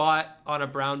a spot on a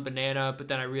brown banana, but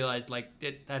then I realized like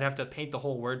I'd have to paint the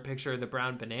whole word picture of the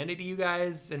brown banana to you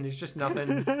guys, and there's just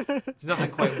nothing. There's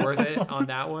nothing quite worth it on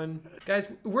that one,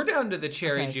 guys. We're down to the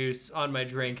cherry Okay. juice on my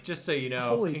drink, just so you know,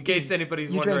 Holy in case beans. anybody's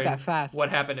You drank wondering that fast. what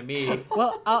happened to me.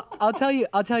 Well, I'll tell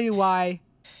you why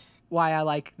I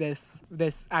like this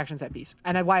action set piece,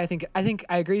 and why I think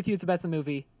I agree with you. It's the best in the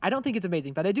movie. I don't think it's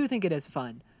amazing, but I do think it is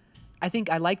fun. I think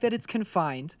I like that it's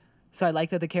confined. So I like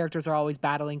that the characters are always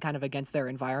battling kind of against their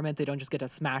environment. They don't just get to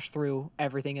smash through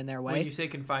everything in their way. When you say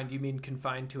confined, do you mean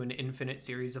confined to an infinite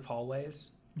series of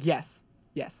hallways? Yes.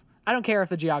 I don't care if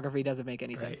the geography doesn't make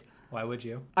any sense. Why would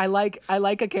you? I like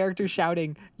a character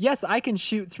shouting, "Yes, I can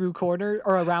shoot through corner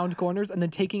or around corners," and then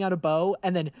taking out a bow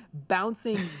and then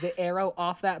bouncing the arrow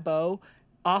off that bow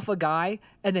off a guy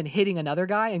and then hitting another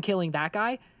guy and killing that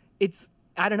guy.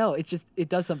 I don't know. It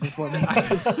does something for me.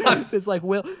 It's like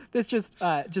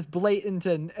just blatant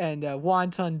and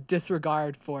wanton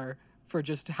disregard for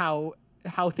just how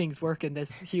things work in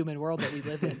this human world that we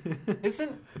live in.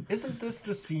 Isn't this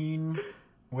the scene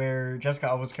where Jessica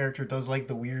Alba's character does like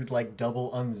the weird like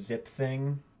double unzip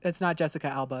thing? It's not Jessica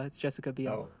Alba. It's Jessica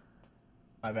Biel. Oh,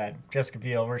 my bad. Jessica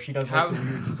Biel, where she does like the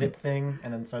weird zip thing,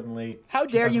 and then suddenly. How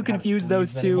she dare doesn't you have confuse those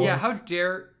sleeves two? anymore. Yeah,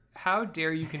 how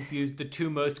dare you confuse the two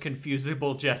most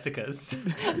confusable Jessicas?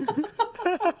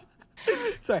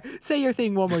 Sorry, say your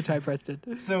thing one more time,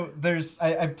 Preston. So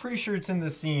I'm pretty sure it's in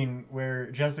the scene where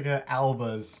Jessica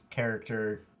Alba's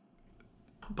character.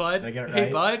 Bud, Did I get it hey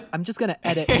right? Bud, I'm just gonna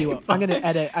edit you. I'm gonna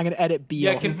edit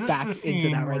Biel Yeah, is this back the into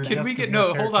scene that where right can there. we Jessica get Biel's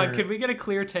hold on? character- Can we get a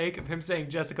clear take of him saying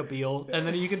Jessica Biel, and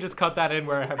then you can just cut that in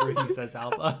wherever he says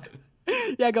Alba?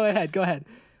 Yeah, go ahead.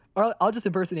 Or I'll just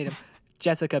impersonate him.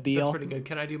 Jessica Biel. That's pretty good.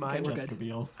 Can I do mine? we're Jessica good.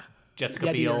 Biel. Jessica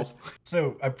Yeah, do Biel. yours.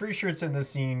 So I'm pretty sure it's in the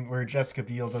scene where Jessica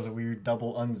Biel does a weird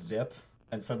double unzip,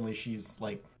 and suddenly she's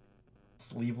like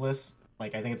sleeveless.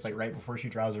 Like I think it's like right before she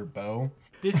draws her bow.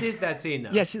 This is that scene though.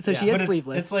 Yeah, she is But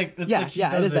sleeveless. It's like she it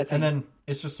does is that scene. and then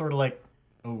it's just sort of like,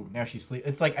 oh, now she's sleep.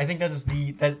 It's like I think that is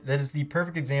the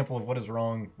perfect example of what is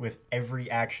wrong with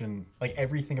every action. Like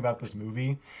everything about this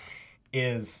movie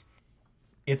is,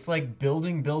 it's like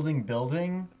building,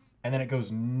 and then it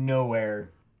goes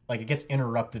nowhere. Like it gets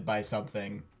interrupted by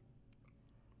something,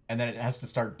 and then it has to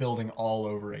start building all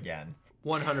over again.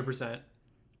 100%.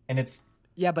 And it's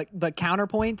Yeah, but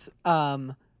counterpoint,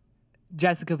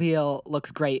 Jessica Biel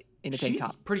looks great in a tank She's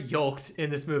top. pretty yoked in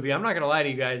this movie. I'm not gonna lie to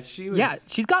you guys. She was Yeah,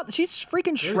 she's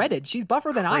freaking shredded. She's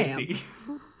buffer than I am. crazy.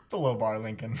 a low bar,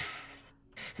 Lincoln.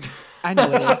 I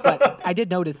know it is, but I did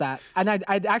notice that, and I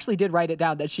actually did write it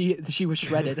down that she was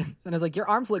shredded, and I was like, your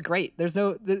arms look great.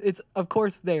 It's of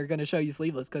course they're gonna show you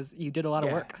sleeveless because you did a lot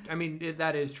of work. I mean,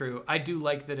 that is true. I do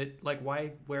like that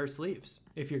why wear sleeves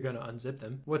if you're going to unzip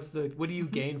them? What do you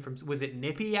gain from, was it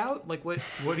nippy out? Like what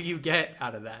do you get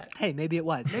out of that? Hey, maybe it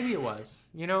was. Maybe it was.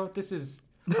 This is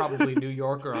probably New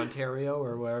York or Ontario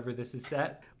or wherever this is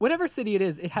set. Whatever city it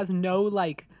is, it has no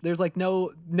there's no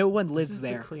one lives This is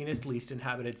there. the cleanest, least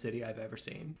inhabited city I've ever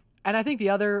seen. And I think the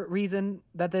other reason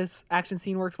that this action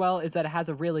scene works well is that it has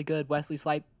a really good Wesley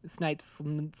Snipes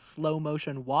slow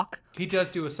motion walk. He does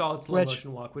do a solid slow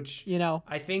motion walk, which You know,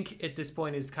 I think at this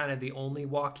point is kind of the only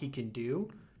walk he can do,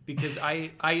 because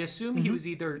I assume he was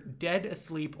either dead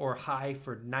asleep or high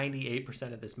for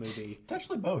 98% of this movie.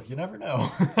 Potentially both. You never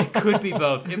know. It could be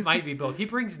both. It might be both. He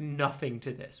brings nothing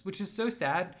to this, which is so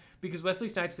sad because Wesley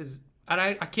Snipes is, and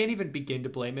I can't even begin to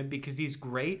blame him because he's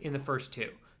great in the first two.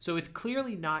 So it's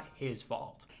clearly not his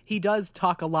fault. He does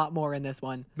talk a lot more in this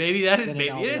one. Maybe it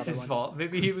is his ones. fault.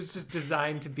 Maybe he was just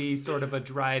designed to be sort of a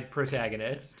drive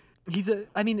protagonist.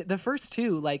 The first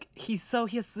two, like, he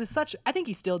has this such, I think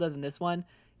he still does in this one,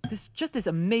 this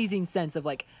amazing sense of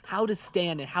like how to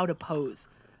stand and how to pose.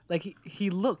 Like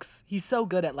he's so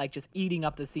good at like just eating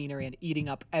up the scenery and eating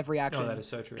up every action that is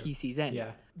so true. piece he's in.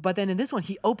 Yeah. But then in this one,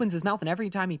 he opens his mouth and every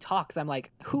time he talks, I'm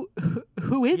like, who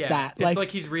is that? It's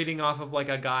like he's reading off of like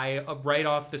a guy right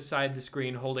off the side of the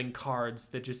screen holding cards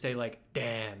that just say like,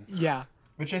 damn. Yeah.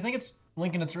 Which I think it's,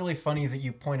 Lincoln, it's really funny that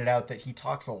you pointed out that he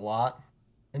talks a lot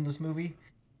in this movie.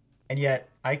 And yet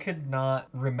I could not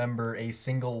remember a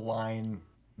single line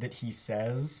that he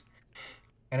says.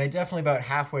 And I definitely about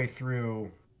halfway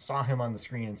through saw him on the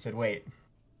screen and said, wait,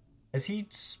 has he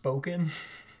spoken?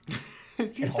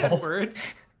 Has he said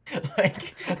words?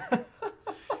 Like...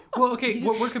 Well, okay,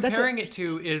 what we're comparing it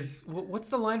to is, what's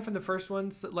the line from the first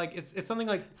one? So, like, it's something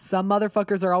like... Some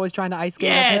motherfuckers are always trying to ice skate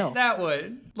yeah, uphill. it's that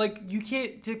one. Like, you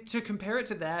can't... To compare it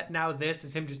to that, now this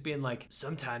is him just being like,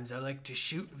 sometimes I like to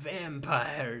shoot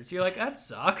vampires. You're like, that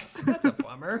sucks. That's a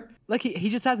bummer. Like, he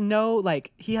just has no,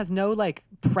 like,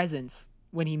 presence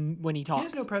when he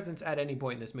talks. He has no presence at any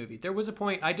point in this movie. There was a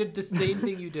point, I did the same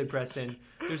thing you did, Preston.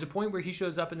 There's a point where he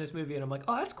shows up in this movie and I'm like,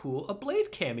 oh, that's cool. A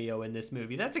Blade cameo in this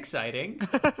movie. That's exciting.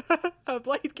 A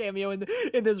Blade cameo in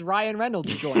this Ryan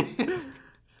Reynolds joint.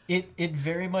 It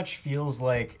very much feels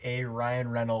like a Ryan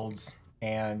Reynolds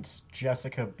and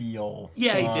Jessica Biel.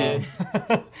 Yeah, he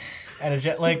did. And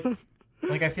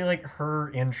like I feel like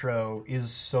her intro is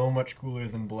so much cooler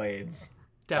than Blade's.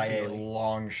 Definitely. By a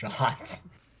long shot.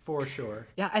 For sure.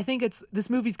 Yeah, I think this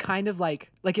movie's kind of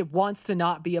like it wants to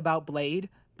not be about Blade,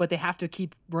 but they have to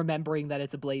keep remembering that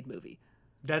it's a Blade movie.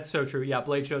 That's so true. Yeah,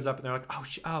 Blade shows up and they're like,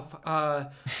 oh,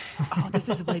 this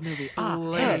is a Blade movie.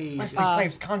 Blade. Wesley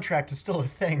Snipes' contract is still a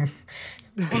thing.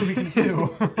 What are we gonna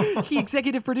do? He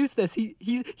executive produced this.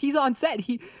 He's on set.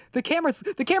 The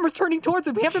camera's turning towards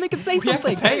him. We have to make him say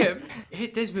something. We have to pay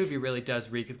him. This movie really does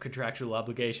reek of contractual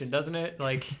obligation, doesn't it?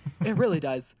 Like, it really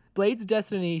does. Blade's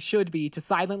destiny should be to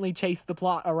silently chase the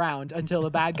plot around until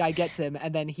the bad guy gets him,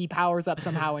 and then he powers up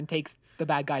somehow and takes the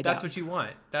bad guy down. That's what you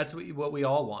want. That's what we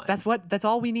all want. That's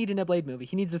all we need in a Blade movie.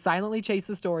 He needs to silently chase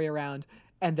the story around,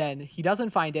 and then he doesn't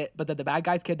find it, but then the bad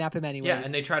guys kidnap him anyways. Yeah,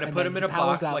 and they try to put him in a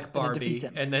box like Barbie,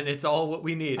 and then it's all what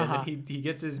we need. And then he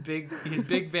gets his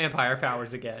big vampire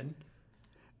powers again.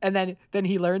 And then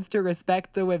he learns to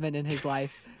respect the women in his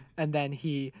life, and then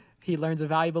he learns a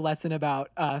valuable lesson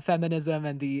about feminism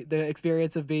and the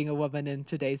experience of being a woman in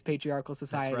today's patriarchal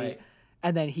society. That's right.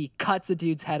 And then he cuts a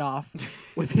dude's head off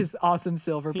with his awesome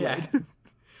silver blade. Yeah.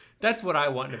 That's what I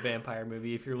want in a vampire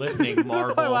movie. If you're listening,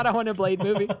 Marvel. That's what I want in a Blade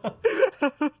movie.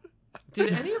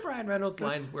 Did any of Ryan Reynolds'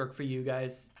 lines work for you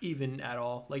guys, even at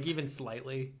all? Like, even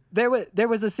slightly? There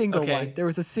was a single one. There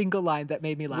was a single line that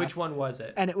made me laugh. Which one was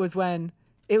it? And it was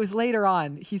later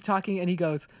on. He's talking and he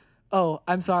goes, "Oh,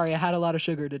 I'm sorry, I had a lot of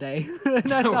sugar today."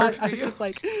 And I was just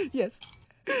like, yes,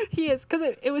 he is.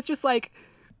 Because it was just like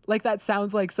that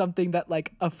sounds like something that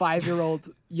like a 5-year-old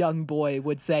young boy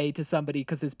would say to somebody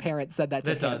because his parents said that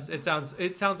to him. It does.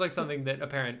 It sounds like something that a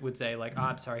parent would say, like, "Oh,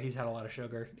 I'm sorry, he's had a lot of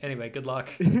sugar. Anyway, good luck."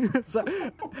 So,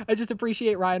 I just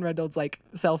appreciate Ryan Reynolds like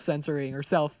self-censoring or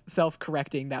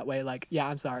self-correcting that way. Like, yeah,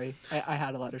 I'm sorry, I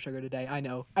had a lot of sugar today. I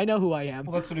know who I am.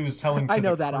 Well, that's what he was telling to I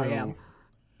know the that crew I am.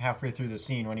 halfway through the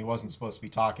scene when he wasn't supposed to be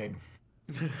talking.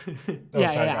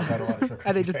 Yeah.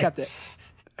 And they just kept it.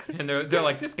 And they're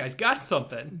like, "This guy's got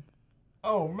something."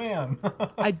 Oh man.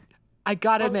 I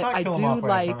gotta admit, I do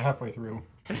like halfway through.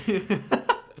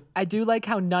 I do like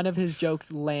how none of his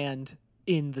jokes land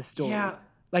in the story. Yeah.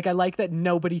 Like, I like that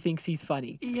nobody thinks he's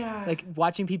funny. Yeah. Like,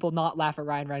 watching people not laugh at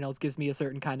Ryan Reynolds gives me a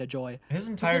certain kind of joy. His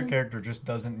entire character just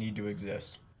doesn't need to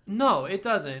exist. No, it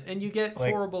doesn't. And you get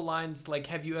horrible lines like,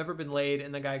 "Have you ever been laid?"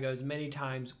 And the guy goes, "Many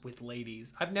times with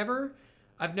ladies." I've never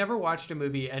watched a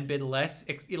movie and been less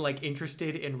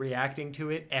interested in reacting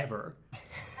to it ever.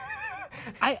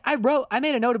 I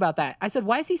made a note about that. I said,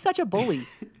 why is he such a bully?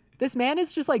 This man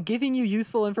is just like giving you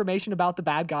useful information about the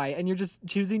bad guy and you're just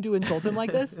choosing to insult him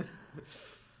like this.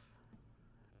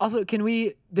 Also,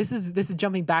 this is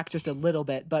jumping back just a little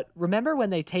bit, but remember when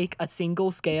they take a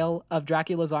single scale of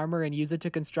Dracula's armor and use it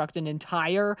to construct an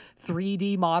entire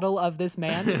 3D model of this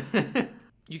man?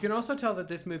 You can also tell that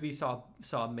this movie saw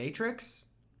Matrix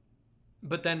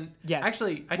But then, Yes.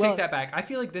 actually, I take that back. I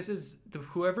feel like this is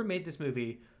whoever made this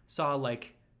movie saw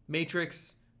like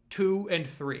Matrix 2 and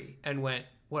 3 and went,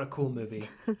 "What a cool movie!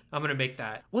 I'm gonna make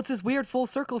that." What's this weird full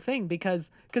circle thing? Because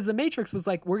the Matrix was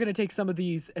like, we're gonna take some of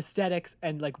these aesthetics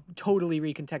and like totally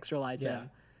recontextualize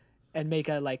them, and make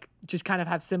a like just kind of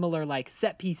have similar like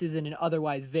set pieces in an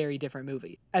otherwise very different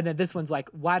movie. And then this one's like,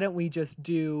 why don't we just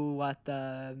do what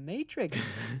the Matrix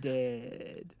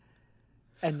did?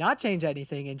 And not change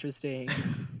anything interesting.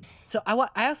 So I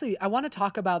want to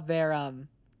talk about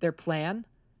their plan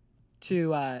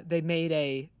to they made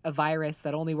a virus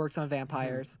that only works on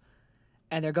vampires,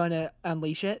 and they're going to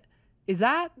unleash it. Is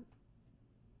that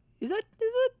genocide?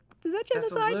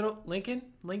 That's a little Lincoln.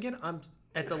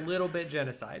 It's a little bit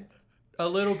genocide. A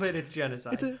little bit, it's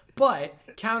genocide. But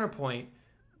counterpoint.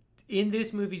 In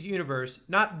this movie's universe,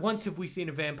 not once have we seen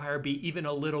a vampire be even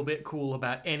a little bit cool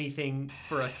about anything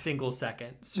for a single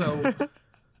second. So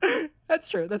That's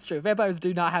true. Vampires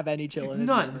do not have any chill in this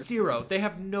none, universe. zero. They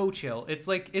have no chill. It's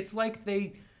like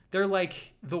they're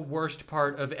like the worst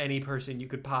part of any person you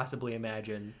could possibly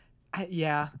imagine. I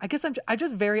guess I'm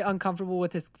just very uncomfortable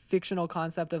with this fictional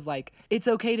concept of like it's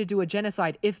okay to do a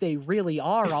genocide if they really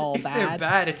are all If bad. they're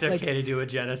bad, it's okay to do a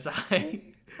genocide.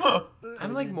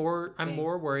 I'm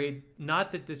more worried,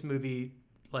 not that this movie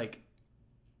like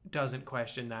doesn't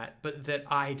question that, but that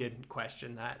I didn't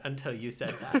question that until you said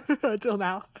that. Until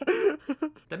now.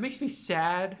 That makes me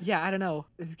sad. Yeah, I don't know.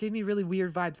 It gave me really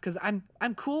weird vibes because I'm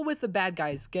cool with the bad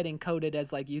guys getting coded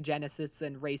as like eugenicists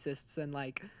and racists and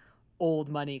like old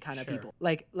money kind of people.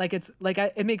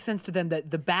 It makes sense to them that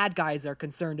the bad guys are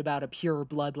concerned about a pure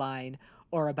bloodline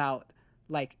or about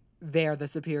like they're the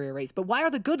superior race. But why are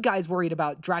the good guys worried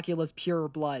about Dracula's pure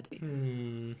blood?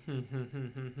 You're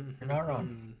not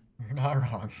wrong. You're not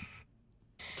wrong.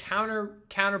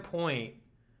 Counterpoint.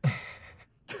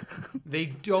 They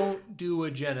don't do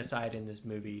a genocide in this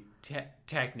movie,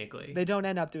 technically. They don't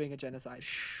end up doing a genocide.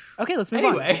 Okay, let's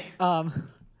move on.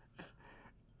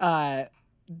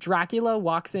 Dracula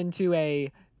walks into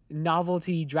a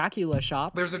novelty Dracula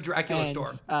shop. There's a Dracula and, store.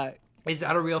 Is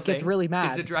that a real thing? Gets really mad.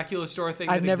 Is the Dracula store thing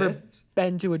I've that never exists?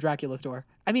 been to a Dracula store.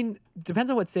 I mean, depends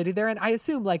on what city they're in. I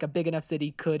assume like a big enough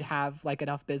city could have like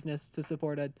enough business to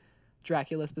support a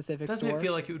Dracula specific Doesn't store. it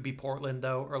feel like it would be Portland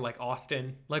though, or like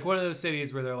Austin, like one of those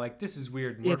cities where they're like, "This is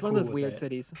weird." And Yeah, we're it's one cool of those with weird it.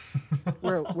 cities.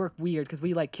 We're weird because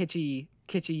we like kitschy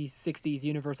 60s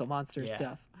Universal Monsters Yeah.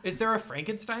 stuff. Is there a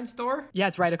Frankenstein store? Yeah,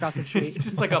 it's right across the street. It's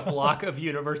just like a block of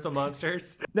Universal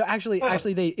Monsters. No, actually,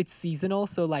 it's seasonal.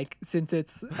 So like, since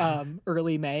it's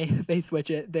early May, they switch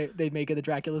it. They make it the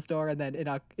Dracula store, and then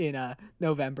in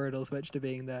November it'll switch to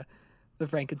being the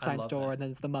Frankenstein love store, that. and then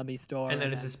it's the Mummy store, And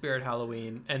then it's a Spirit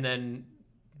Halloween, and then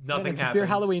nothing it's a happens. Spirit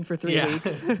Halloween for 3 Yeah.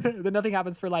 weeks. Then nothing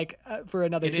happens for like for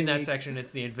another And 2 in that weeks. section,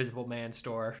 it's the Invisible Man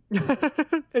store.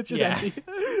 It's just Yeah. empty.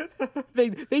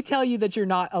 They tell you that you're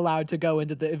not allowed to go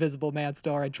into the Invisible Man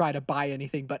store and try to buy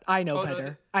anything, but I know Oh, no,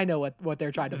 better. I know what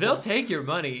they're trying to They'll pull. take your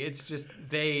money. It's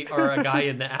just they are a guy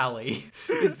in the alley.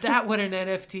 Is that what an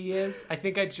NFT is? I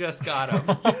think I just got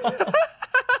him.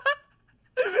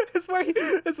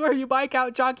 It's where you buy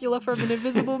Count Chocula from an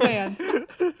Invisible Man.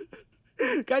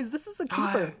 Guys, this is a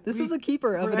keeper. This is a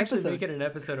keeper of We're an actually episode. making an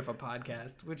episode of a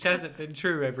podcast, which hasn't been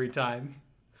true every time.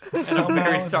 And I'm Somehow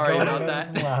very it's sorry going about better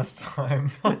that. than last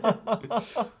time.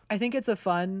 I think it's a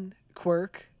fun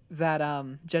quirk that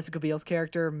Jessica Biel's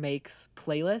character makes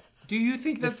playlists. Do you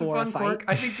think that's a Before a fun fight? quirk?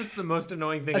 I think that's the most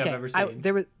annoying thing I've ever seen.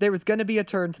 There was going to be a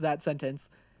turn to that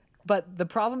sentence, but the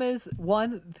problem is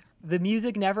one, the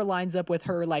music never lines up with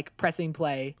her like pressing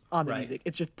play on the Right. music.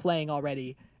 It's just playing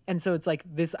already, and so it's like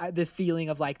this feeling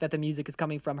of like that the music is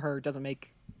coming from her doesn't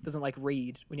like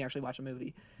read when you actually watch a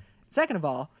movie. Second of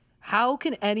all, how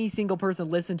can any single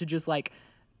person listen to just like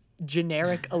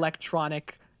generic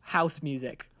electronic house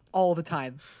music all the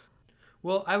time?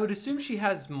 Well, I would assume she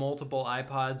has multiple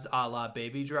iPods a la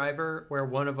Baby Driver, where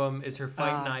one of them is her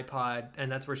fighting iPod,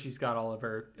 and that's where she's got all of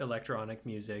her electronic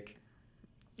music.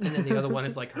 And then the other one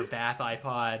is like her bath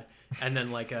iPod, and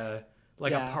then like a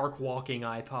park walking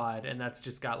iPod, and that's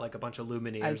just got like a bunch of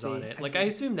Lumineers on it. I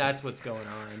assume that's what's going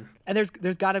on. And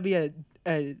there's got to be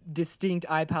a distinct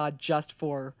iPod just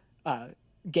for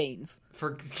gains,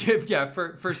 For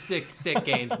sick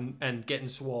gains and getting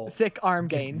swole. sick arm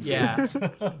gains. Yeah,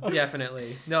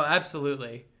 definitely. No,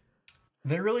 absolutely.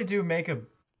 They really do make a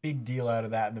big deal out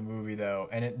of that in the movie, though,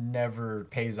 and it never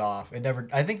pays off. It never.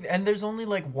 I think, and there's only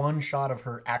like one shot of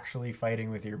her actually fighting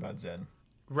with earbuds in.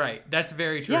 Right, that's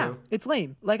very true. Yeah, it's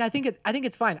lame. Like I think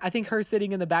it's fine. I think her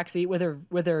sitting in the back seat with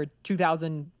her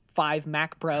 2000 5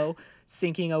 Mac Pro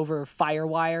syncing over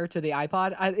FireWire to the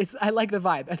iPod. I like the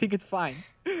vibe. I think it's fine.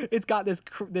 It's got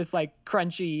this like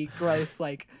crunchy, gross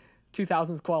like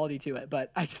 2000s quality to it,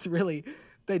 but I just really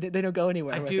they don't go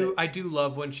anywhere. I do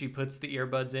love when she puts the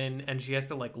earbuds in and she has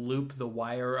to like loop the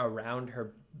wire around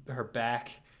her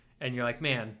back, and you're like,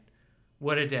 man,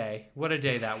 what a day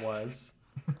that was.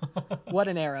 What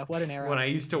an era. When I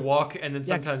used to walk and then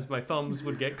sometimes my thumbs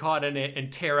would get caught in it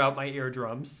and tear out my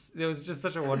eardrums. It was just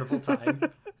such a wonderful time.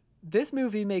 This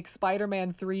movie makes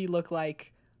Spider-Man 3 look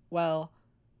like, well,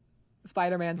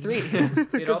 Spider-Man 3.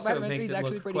 It also Spider-Man makes 3 is it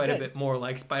actually look pretty quite good. a bit more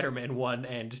like Spider-Man 1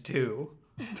 and 2.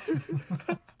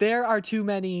 There are too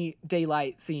many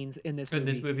daylight scenes in this movie. In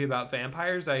this movie about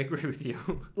vampires, I agree with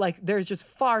you. Like, there's just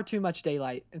far too much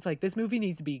daylight. It's like, this movie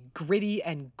needs to be gritty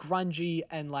and grungy,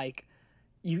 and like,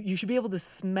 you should be able to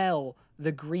smell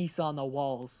the grease on the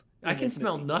walls. I can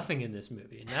smell nothing in this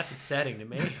movie, and that's upsetting to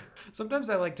me. Sometimes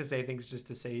I like to say things just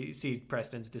to see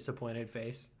Preston's disappointed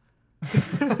face.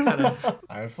 It's kind of...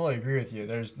 I would fully agree with you.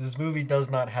 This movie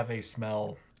does not have a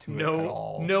smell to it at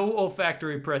all. No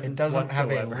olfactory presence It doesn't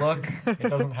whatsoever. have a look. It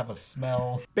doesn't have a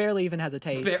smell. Barely even has a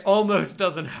taste. It almost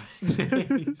doesn't have a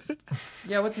taste.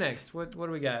 Yeah, what's next? What do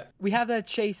we got? We have the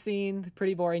chase scene, the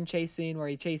pretty boring chase scene where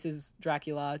he chases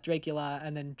Dracula,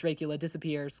 and then Dracula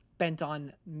disappears, bent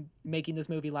on making this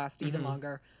movie last even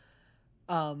longer.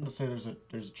 Let's say there's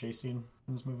a chase scene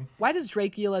in this movie. Why does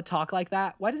Dracula talk like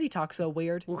that? Why does he talk so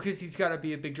weird? Well, because he's got to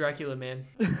be a big Dracula man.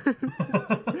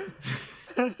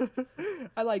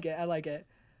 I like it.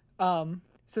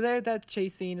 So that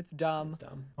chase scene, it's dumb. It's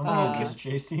dumb. Once again, there's a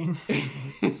chase scene.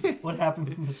 What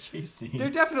happens in this chase scene? They're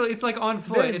definitely, it's like on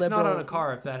foot. very It's not liberal. on a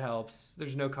car, if that helps.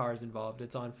 There's no cars involved.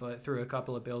 It's on foot through a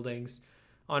couple of buildings,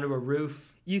 onto a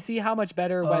roof. You see how much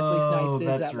better Wesley Snipes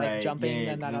is that's at like right. jumping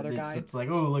Yeah, than that other guy. It's like,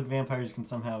 oh, look, vampires can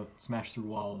somehow smash through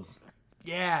walls.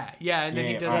 Yeah, and then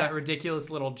he Yeah, does right. that ridiculous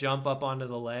little jump up onto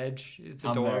the ledge. It's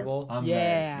I'm there. adorable. I'm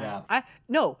there. Yeah.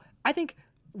 I think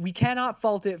we cannot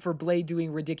fault it for Blade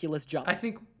doing ridiculous jumps. I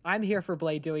think I'm here for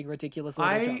Blade doing ridiculous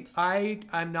little jumps.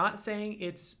 I'm not saying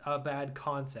it's a bad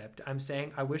concept. I'm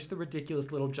saying I wish the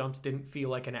ridiculous little jumps didn't feel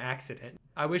like an accident.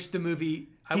 I wish the movie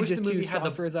He's had just too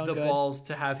strong for his own the good. balls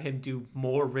to have him do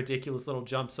more ridiculous little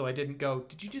jumps, so I didn't go,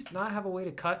 did you just not have a way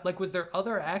to cut? Like, was there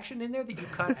other action in there that you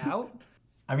cut out?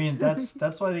 I mean,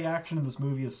 that's why the action in this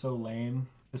movie is so lame.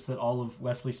 Is that all of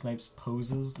Wesley Snipes'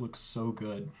 poses look so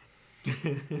good.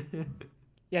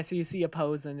 Yeah, so you see a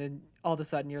pose and then all of a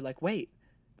sudden you're like, wait.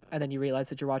 And then you realize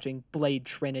that you're watching Blade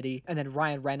Trinity. And then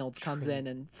Ryan Reynolds comes in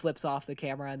and flips off the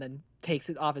camera and then takes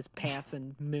it off his pants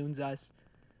and moons us.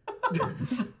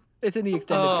 It's in the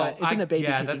extended cut. It's in the baby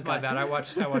kicking that's my cut. bad. I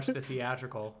watched the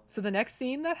theatrical. So the next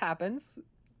scene that happens,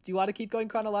 do you want to keep going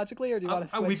chronologically or do you want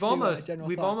to switch to general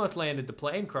we've thoughts? almost landed the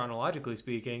plane, chronologically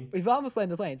speaking. We've almost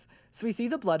landed the planes. So we see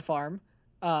the blood farm.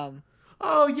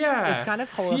 Oh yeah, It's kind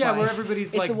of horrifying. Yeah, where everybody's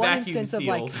it's like the one vacuum instance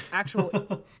sealed. of like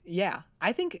actual. Yeah,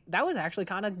 I think that was actually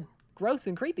kind of gross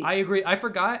and creepy. I agree. I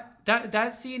forgot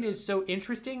that scene is so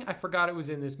interesting. I forgot it was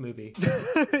in this movie.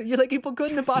 You're like, people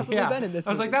couldn't have possibly been in this. I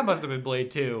was movie. like, that must have been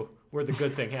Blade 2, where the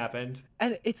good thing happened.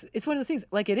 And it's one of those things.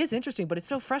 Like, it is interesting, but it's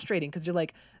so frustrating because you're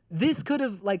like, we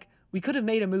could have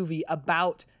made a movie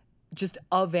about just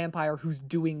a vampire who's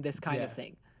doing this kind of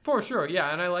thing. For sure,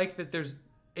 yeah. And I like that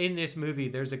in this movie,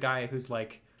 there's a guy who's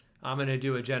like, I'm going to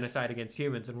do a genocide against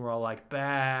humans. And we're all like,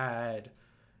 bad.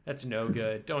 That's no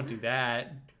good. Don't do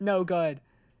that. No good.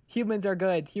 Humans are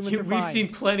good. Humans are fine. We've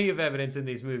seen plenty of evidence in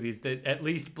these movies that at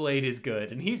least Blade is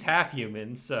good. And he's half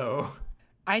human, so...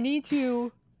 I need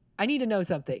to know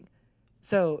something.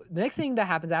 So the next thing that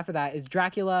happens after that is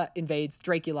Dracula invades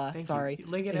Dracula. Thank Sorry, you.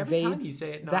 Lincoln, every time invades you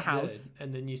say it not the house. good,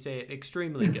 and then you say it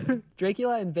extremely good.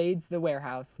 Dracula invades the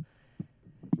warehouse,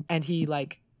 and he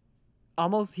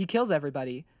kills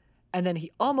everybody, and then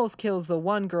he almost kills the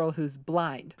one girl who's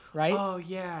blind, right? Oh,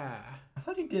 yeah. I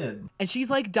thought he did. And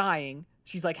she's like dying.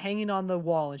 She's like hanging on the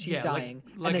wall, and she's dying.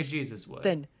 Like and a then, Jesus would.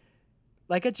 Then,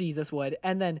 like a Jesus would,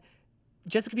 and then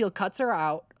Jessica Biel cuts her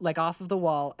out, like off of the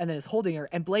wall, and then is holding her,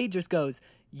 and Blade just goes,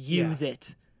 use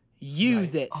it.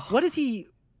 What's he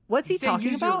talking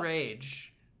use about? Your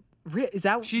rage. Is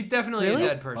that She's definitely Really? a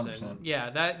dead person. 100%. Yeah,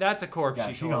 that's a corpse Yeah,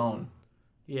 she's she holding. gone.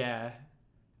 Yeah.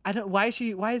 I don't why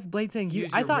is Blade saying you?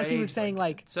 Use I your thought he rage, was saying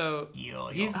like So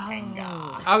he's. anger.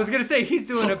 I was gonna say he's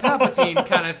doing a Palpatine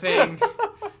kind of thing.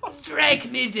 Strike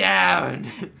me down.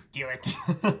 Do it.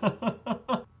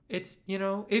 It's,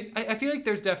 I feel like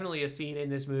there's definitely a scene in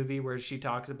this movie where she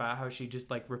talks about how she just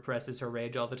like represses her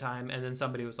rage all the time, and then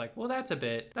somebody was like, well, that's a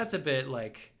bit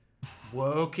like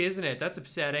woke, isn't it? That's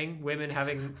upsetting. Women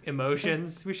having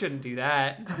emotions. We shouldn't do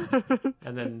that.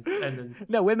 And then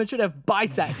No, women should have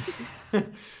biceps.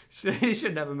 they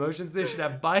shouldn't have emotions. They should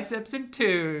have biceps and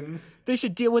tunes. They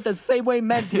should deal with it the same way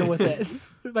men deal with it.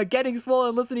 By getting swollen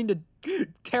and listening to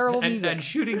terrible music. And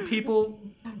shooting people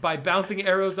by bouncing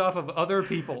arrows off of other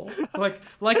people. Like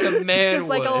a man Just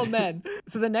like would. all men.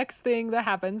 So the next thing that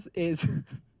happens is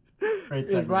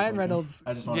Ryan Reynolds.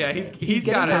 I just want Yeah, to say he's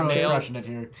getting got a captured. nail crushing it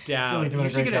here. down. Really doing You a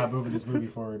should great job moving this movie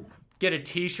forward. get a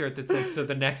t-shirt that says, so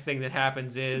the next thing that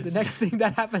happens is... The next thing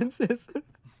that happens is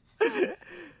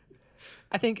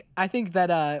I think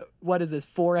that what is this,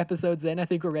 4 episodes in? I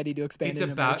think we're ready to expand. It's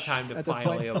into about merch time to at this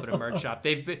finally point. open a merch shop.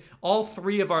 All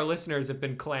 3 of our listeners have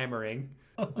been clamoring.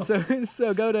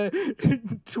 So go to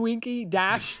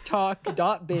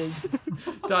twinkie-talk.biz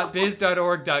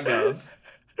 .biz.org.gov.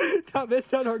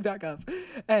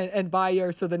 .biz.org.gov and buy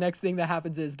your so the next thing that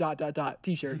happens is ...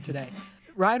 t-shirt today.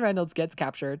 Ryan Reynolds gets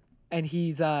captured and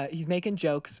he's making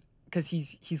jokes because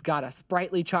he's got a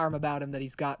sprightly charm about him that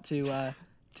he's got to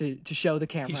show the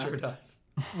camera. He sure does.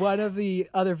 One of the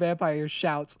other vampires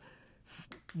shouts,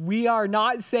 "We are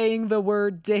not saying the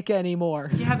word dick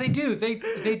anymore." Yeah, they do. They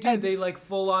do. They like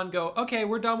full on go, okay,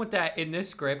 we're done with that in this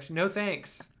script. No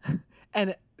thanks.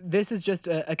 And this is just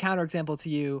a counterexample to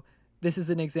you. This is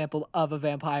an example of a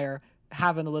vampire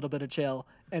having a little bit of chill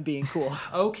and being cool.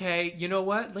 Okay, you know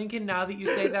what, Lincoln? Now that you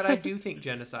say that, I do think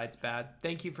genocide's bad.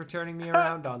 Thank you for turning me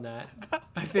around on that.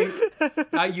 I think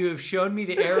you have shown me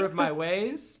the error of my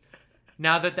ways.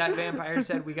 Now that vampire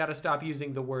said we got to stop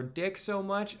using the word dick so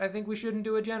much, I think we shouldn't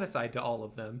do a genocide to all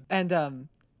of them. And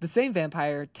the same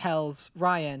vampire tells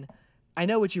Ryan, "I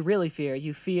know what you really fear.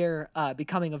 You fear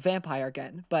becoming a vampire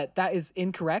again. But that is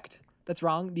incorrect. That's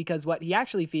wrong, because what he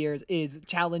actually fears is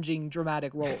challenging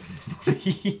dramatic roles."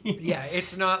 Yeah,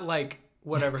 it's not like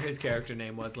whatever his character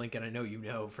name was, Lincoln. I know you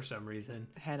know for some reason.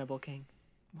 Hannibal King.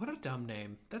 What a dumb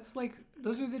name. That's like,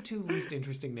 those are the 2 least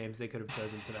interesting names they could have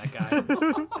chosen for that guy.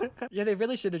 Yeah, they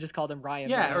really should have just called him Ryan.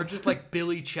 Yeah, or Reynolds. just like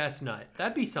Billy Chestnut.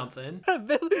 That'd be something.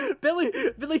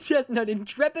 Billy Chestnut,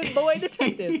 intrepid boy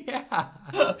detective. Yeah.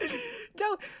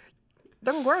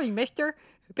 Don't worry, mister.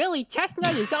 Billy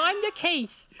Chestnut is on the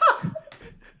case.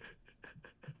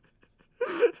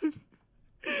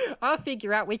 I'll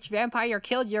figure out which vampire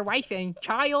killed your wife and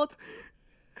child.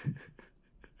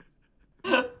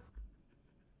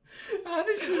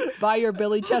 Buy your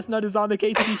Billy Chestnut is on the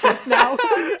case t-shirts now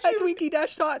at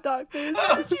twinkie-talk.biz.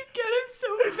 How did you get him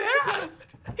so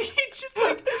fast? He just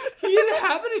like, he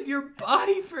inhabited your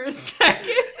body for a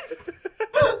second.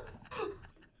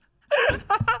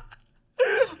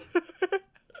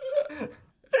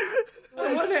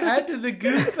 I want to add to the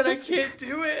goof, but I can't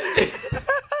do it.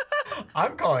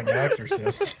 I'm calling an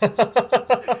exorcist.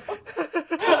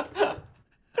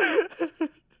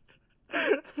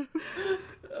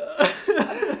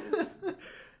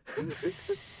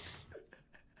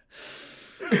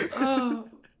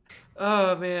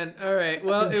 Oh man. All right.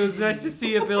 Well, it was nice to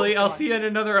see you, Billy. I'll see you in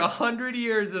another 100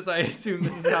 years, as I assume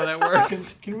this is how that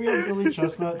works. Can we have Billy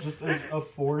Chestnut just as a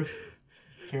 4th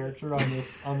character on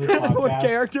this podcast? What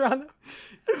character on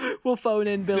we'll phone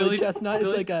in Billy Chestnut.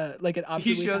 It's Billy- like an option.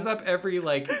 He shows up every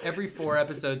 4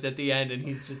 episodes at the end, and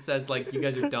he just says like, "You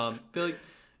guys are dumb."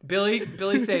 Billy,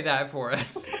 say that for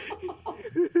us.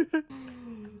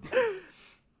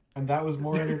 And that was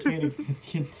more entertaining than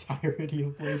the entirety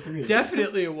of Blade 3.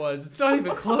 Definitely it was. It's not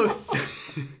even close.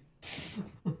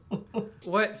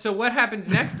 So what happens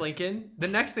next, Lincoln? The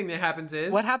next thing that happens is...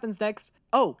 What happens next?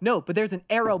 Oh, no, but there's an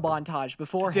arrow montage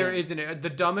beforehand. There is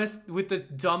the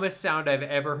dumbest sound I've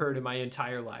ever heard in my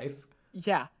entire life.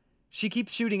 Yeah. She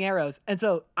keeps shooting arrows. And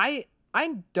so I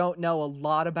don't know a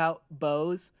lot about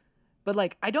bows, but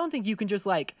like I don't think you can just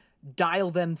like dial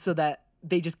them so that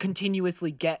they just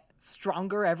continuously get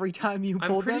stronger every time you pull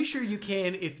them. I'm pretty sure you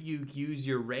can if you use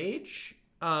your rage.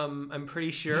 I'm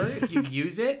pretty sure if you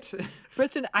use it.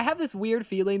 Preston, I have this weird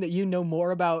feeling that you know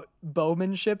more about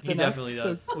bowmanship than us. He definitely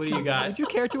does. What do you got? Would you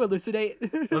care to elucidate?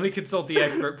 Let me consult the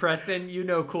expert. Preston, you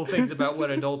know cool things about what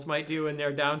adults might do in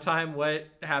their downtime. What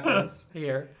happens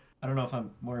here? I don't know if I'm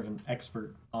more of an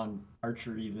expert on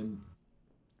archery than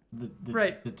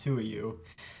the 2 of you.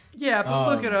 Yeah, but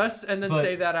look at us and then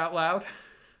say that out loud.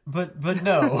 But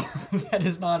no, that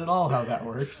is not at all how that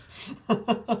works.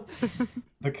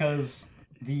 Because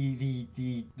the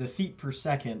feet per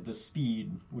second, the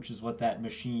speed, which is what that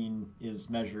machine is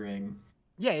measuring.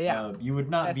 Yeah. You would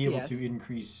not be able FPS. to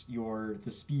increase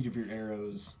the speed of your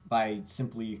arrows by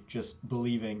simply just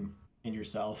believing in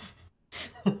yourself.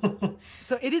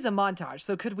 So it is a montage.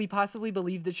 So could we possibly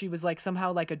believe that she was like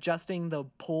somehow like adjusting the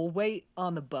pull weight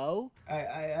on the bow?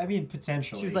 I mean,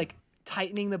 potentially. She was like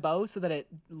tightening the bow so that it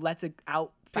lets it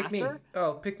out Pick me. faster.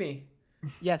 Oh, pick me.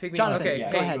 Yes, Pick me. Jonathan. Okay,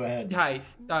 Yeah, go hey, ahead.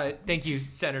 Hi. Thank you,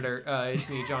 Senator. It's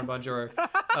me, John Bonjour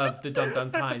of the Dum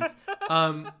Dum Times.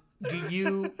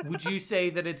 Would you say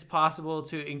that it's possible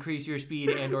to increase your speed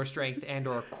and or strength and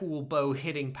or cool bow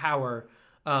hitting power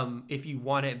if you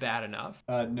want it bad enough?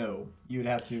 No, you would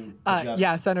have to adjust.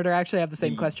 Yeah, Senator. I actually have the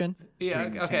same question. Yeah,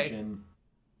 string okay. tension.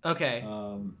 Okay.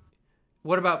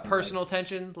 What about personal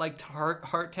tension, like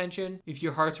heart tension? If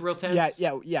your heart's real tense?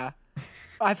 Yeah.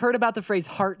 I've heard about the phrase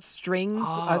heart strings.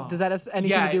 Does that have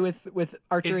anything to do with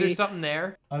archery? Is there something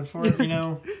there?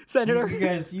 Unfortunately, Senator?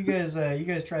 you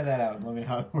guys try that out and let me know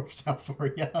how it works out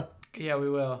for you. Yeah, we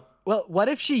will. Well, what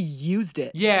if she used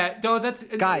it? Yeah, no, that's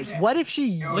Guys, what if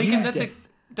she Lincoln, used it?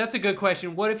 that's a good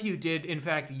question. What if you did in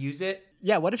fact use it?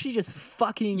 Yeah, what if she just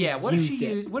fucking What used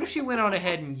if it? what if she went on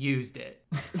ahead and used it?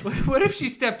 What if she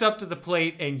stepped up to the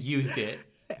plate and used it?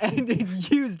 And then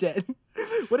used it.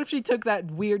 What if she took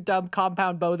that weird, dumb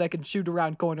compound bow that can shoot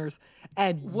around corners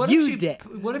and used it?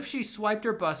 What if she swiped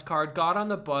her bus card, got on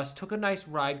the bus, took a nice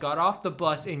ride, got off the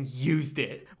bus, and used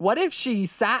it? What if she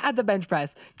sat at the bench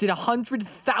press, did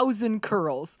 100,000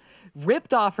 curls,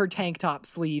 ripped off her tank top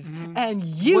sleeves, and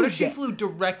used it? What if she flew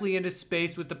directly into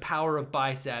space with the power of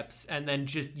biceps and then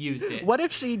just used it? What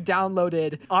if she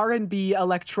downloaded R&B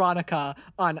electronica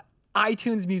on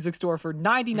iTunes Music Store for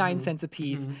 99 cents a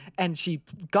piece, and she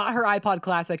got her iPod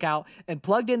Classic out and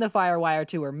plugged in the FireWire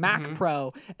to her Mac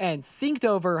Pro and synced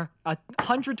over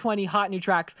 120 hot new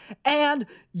tracks and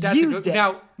used it?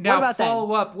 Now what about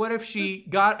follow up. What if she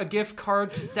got a gift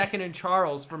card to Second and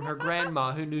Charles from her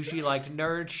grandma who knew she liked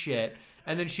nerd shit?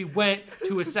 And then she went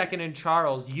to a Second and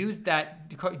Charles, used that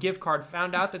gift card,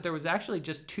 found out that there was actually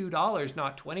just $2,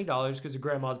 not $20, because her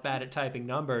grandma's bad at typing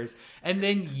numbers, and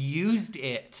then used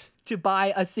it to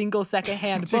buy a single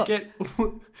secondhand to book? get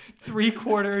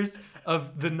 3/4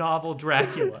 of the novel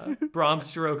Dracula, Bram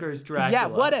Stoker's Dracula. Yeah,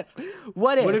 what if?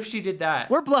 What if she did that?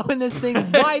 We're blowing this thing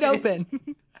wide open.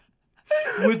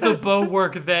 With the bow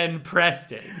work then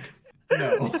pressed in.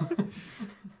 No.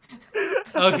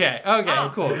 Okay,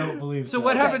 cool. I don't believe so. So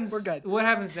what happens? we're good. What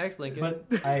happens next, Lincoln? But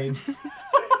I.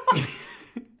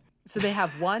 So they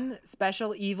have one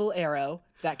special evil arrow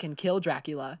that can kill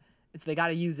Dracula. So they got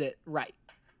to use it right.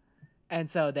 And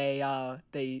so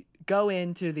they go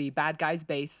into the bad guy's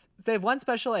base. So they have one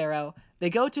special arrow. They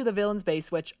go to the villain's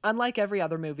base, which, unlike every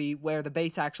other movie where the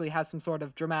base actually has some sort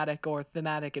of dramatic or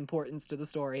thematic importance to the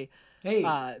story, Hey.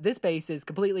 this base is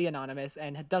completely anonymous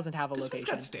and doesn't have a This one's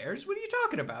location. got stairs. What are you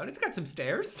talking about? It's got some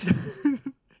stairs.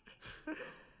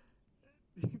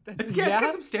 It's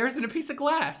got some stairs and a piece of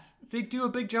glass. They do a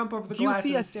big jump over the Do you glass. see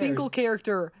and a the stairs. single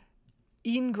character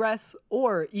ingress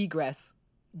or egress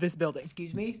this building?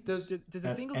 Excuse me? Those. Does a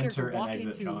That's single enter character and walk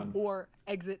exit into on. or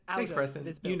exit out Thanks, of Preston.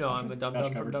 this You building? know I'm a dum dum Gotcha,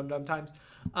 from covered. Dum Dum Times.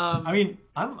 I mean,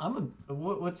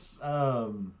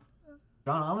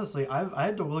 John, honestly, I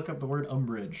had to look up the word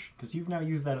umbrage because you've now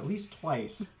used that at least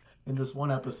twice in this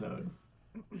one episode,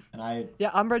 and I.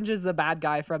 Yeah, Umbridge is the bad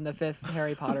guy from the 5th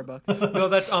Harry Potter book. No,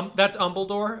 that's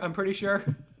Umbledore. I'm pretty sure.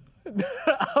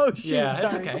 Oh shoot! Yeah,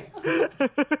 sorry. it's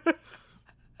okay.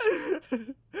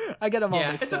 I get them all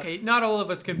Yeah, mixed it's up. okay. Not all of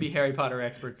us can be Harry Potter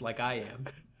experts like I am.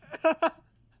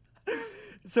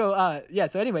 So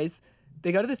so anyways,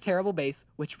 they go to this terrible base,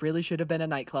 which really should have been a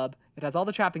nightclub. It has all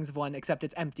the trappings of one, except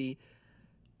it's empty.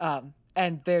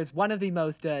 And there's one of the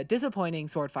most disappointing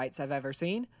sword fights I've ever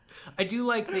seen. I do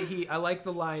like that I like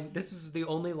the line. This is the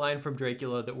only line from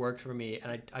Dracula that works for me,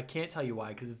 and I can't tell you why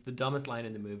because it's the dumbest line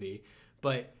in the movie.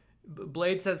 But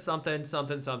Blade says something,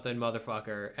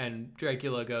 motherfucker, and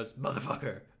Dracula goes,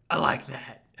 motherfucker, I like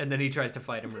that. And then he tries to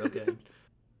fight him real good.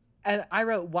 And I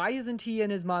wrote, why isn't he in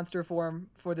his monster form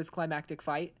for this climactic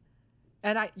fight?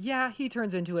 And he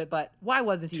turns into it, but why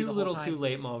wasn't he Too the whole little, time? too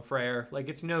late, mon frere. Like,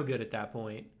 it's no good at that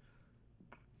point.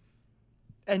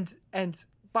 And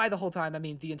by the whole time, I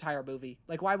mean the entire movie.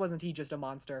 Like, why wasn't he just a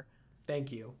monster?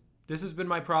 Thank you. This has been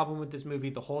my problem with this movie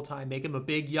the whole time. Make him a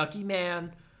big, yucky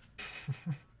man.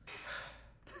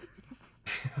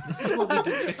 This is what we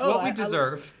do. It's what we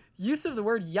deserve. Use of the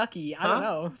word yucky. I don't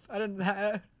know.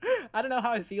 I don't know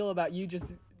how I feel about you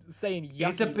just saying yucky.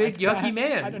 He's a big, like yucky that.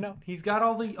 man. I don't know. He's got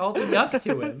all the yuck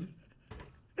to him.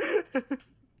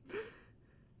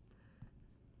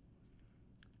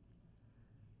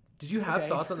 Did you have Okay.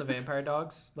 thoughts on the vampire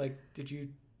dogs? Like, did you?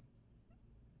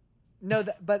 No,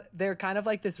 but they're kind of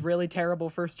like this really terrible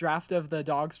first draft of the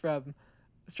dogs from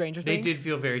Stranger They Things. did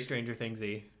feel very Stranger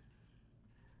Thingsy.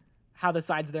 how the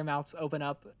sides of their mouths open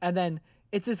up, and then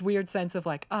it's this weird sense of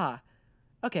like,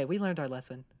 okay, we learned our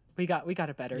lesson. We got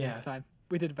it better next time.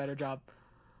 We did a better job.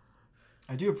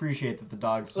 I do appreciate that the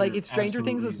dogs like if Stranger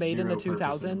Things was made in the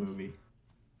 2000s.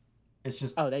 It's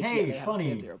just they funny.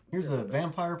 have zero Here's a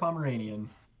vampire Pomeranian.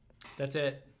 That's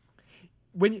it.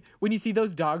 When you see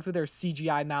those dogs with their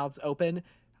CGI mouths open,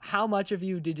 how much did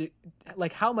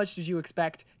you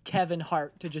expect Kevin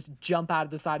Hart to just jump out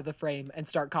of the side of the frame and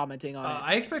start commenting on it?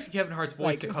 I expected Kevin Hart's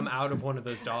voice to come out of one of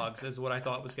those dogs, is what I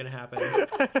thought was going to happen.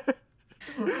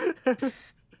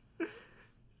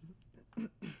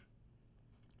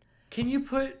 Can you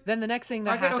put... Then the next thing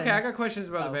that happens... Okay, I got questions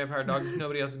about the vampire dogs. If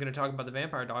nobody else is going to talk about the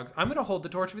vampire dogs, I'm going to hold the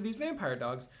torch for these vampire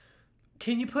dogs.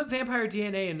 Can you put vampire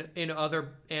DNA in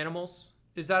other animals?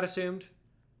 Is that assumed?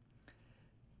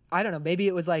 I don't know. Maybe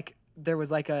it was like there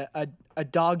was like a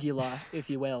dogula, if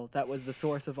you will, that was the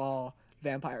source of all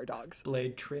vampire dogs.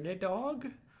 Blade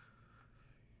Trinidog?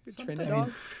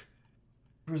 Trinidog?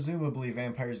 Presumably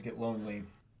vampires get lonely.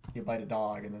 You bite a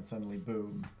dog and then suddenly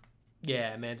boom.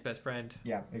 Yeah, man's best friend.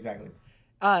 Yeah, exactly.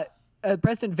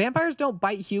 Preston, vampires don't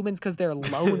bite humans because they're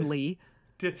lonely.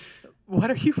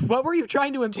 What were you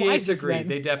trying to imply? Disagree. Just then?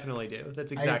 They definitely do.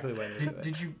 That's exactly why they do it.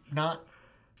 Did you not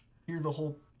hear the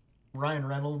whole Ryan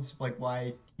Reynolds, like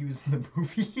why he was in the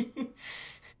movie?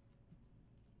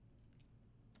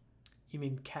 You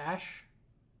mean cash?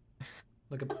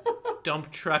 Like a dump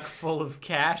truck full of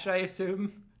cash, I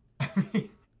assume?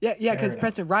 Yeah, because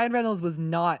Preston, Ryan Reynolds was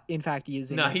not, in fact,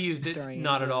 using it. No, he used it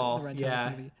not at all.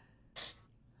 Yeah.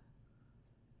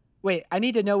 Wait, I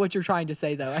need to know what you're trying to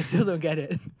say, though. I still don't get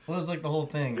it. Well, it was like the whole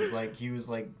thing is like he was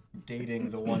like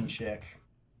dating the one chick,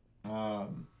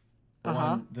 one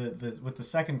the with the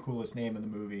second coolest name in the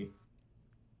movie,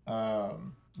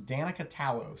 Danica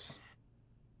Talos.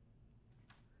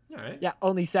 All right. Yeah,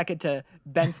 only second to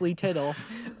Bensley Tittle.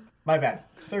 My bad.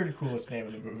 Third coolest name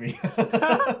in the movie.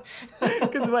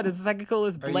 Because what is the second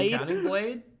coolest? Blade? Are you counting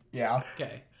Blade? Yeah.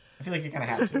 Okay. I feel like you kind of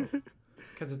have to.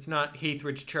 Because it's not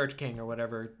Heathridge Church King or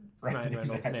whatever Ryan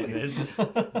Reynolds' name is.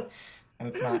 And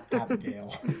it's not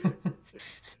Abigail.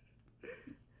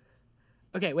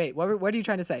 Okay, wait. What are you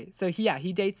trying to say? So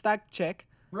he dates that chick.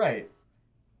 Right.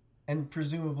 And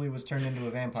presumably was turned into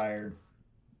a vampire.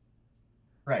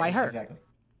 Right. By her. Exactly.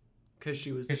 Because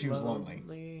she was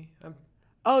lonely.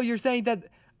 Oh, you're saying that...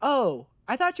 Oh,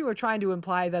 I thought you were trying to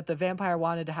imply that the vampire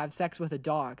wanted to have sex with a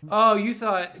dog. Oh, you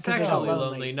thought sexually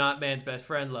lonely. lonely, not man's best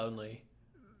friend lonely.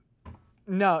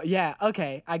 No, yeah,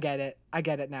 okay. I get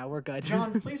it now. We're good.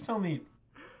 John, please tell me...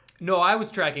 No, I was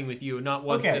tracking with you. Not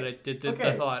once Okay. did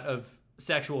the thought of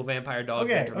sexual vampire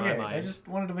dogs enter my mind. I just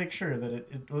wanted to make sure that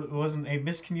it wasn't a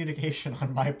miscommunication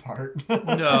on my part.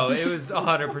 No, it was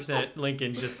 100%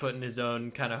 Lincoln just putting his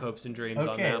own kind of hopes and dreams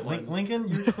on that one. Lincoln,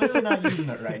 you're clearly not using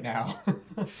it right now.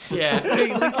 Yeah.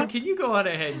 Hey, Lincoln, can you go on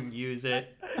ahead and use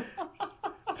it?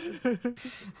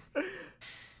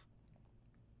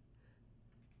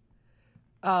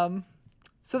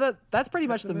 So that's pretty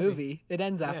much the movie. It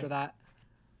ends after that.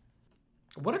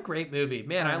 What a great movie.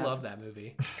 Man, I love that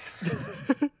movie.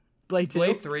 Blade 2.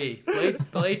 Blade 3.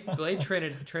 Blade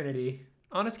Trinity.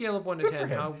 On a scale of 1 to 10,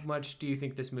 how much do you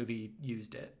think this movie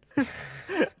used it?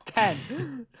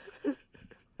 10.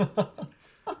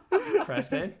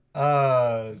 Preston?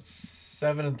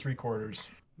 7 3/4.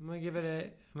 I'm gonna give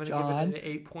it an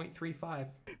 8.35.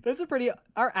 That's a pretty...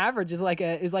 Our average is like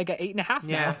a 8.5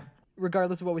 Yeah. now.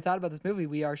 Regardless of what we thought about this movie,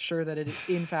 we are sure that it,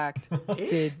 in fact,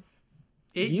 did...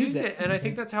 It used it, and I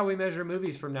think that's how we measure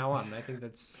movies from now on. I think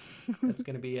that's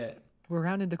going to be it. We're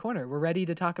rounding the corner. We're ready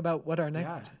to talk about what our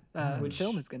next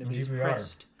film is going to be. Indeed we are.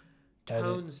 Pressed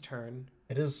Tone's turn.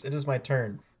 It is my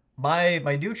turn. My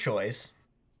new choice,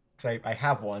 because I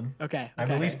have one. Okay.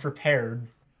 I'm at least prepared.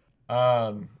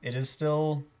 It is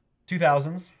still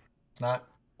 2000s. It's not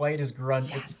quite as grungy.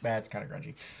 Yes. It's kind of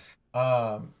grungy.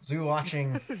 So you're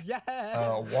watching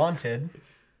Yeah. Wanted.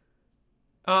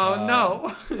 Oh,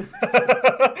 no.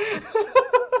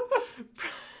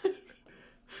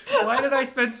 Why did I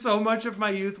spend so much of my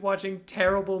youth watching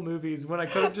terrible movies when I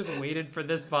could have just waited for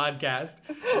this podcast?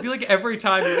 I feel like every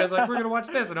time you guys are like, we're going to watch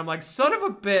this. And I'm like, son of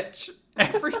a bitch.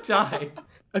 Every time.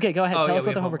 Okay, go ahead. Oh, Tell yeah, us we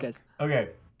what the have homework homework. is. Okay.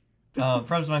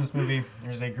 Premise behind this movie,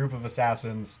 there's a group of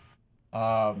assassins.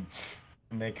 And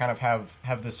they kind of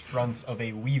have this front of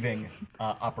a weaving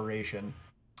operation.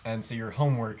 And so your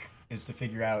homework is to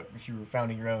figure out, if you were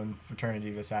founding your own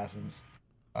fraternity of assassins,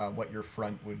 what your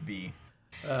front would be.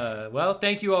 Well,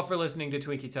 thank you all for listening to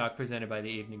Twinkie Talk presented by the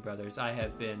Evening Brothers. I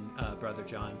have been Brother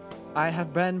John. I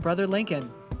have been Brother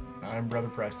Lincoln. I'm Brother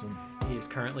Preston. He is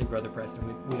currently Brother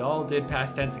Preston. We all did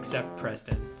past tense except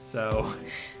Preston. So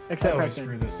Except I always Preston.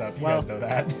 screw this up. You Well- guys know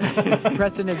that.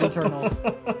 Preston is eternal.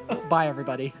 Bye,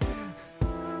 everybody.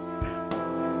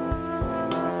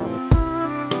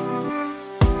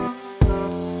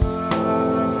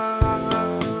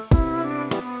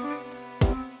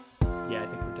 yeah, I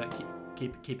think we're done.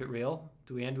 Keep it real.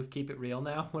 Do we end with keep it real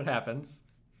now? What happens?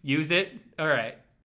 Use it. All right.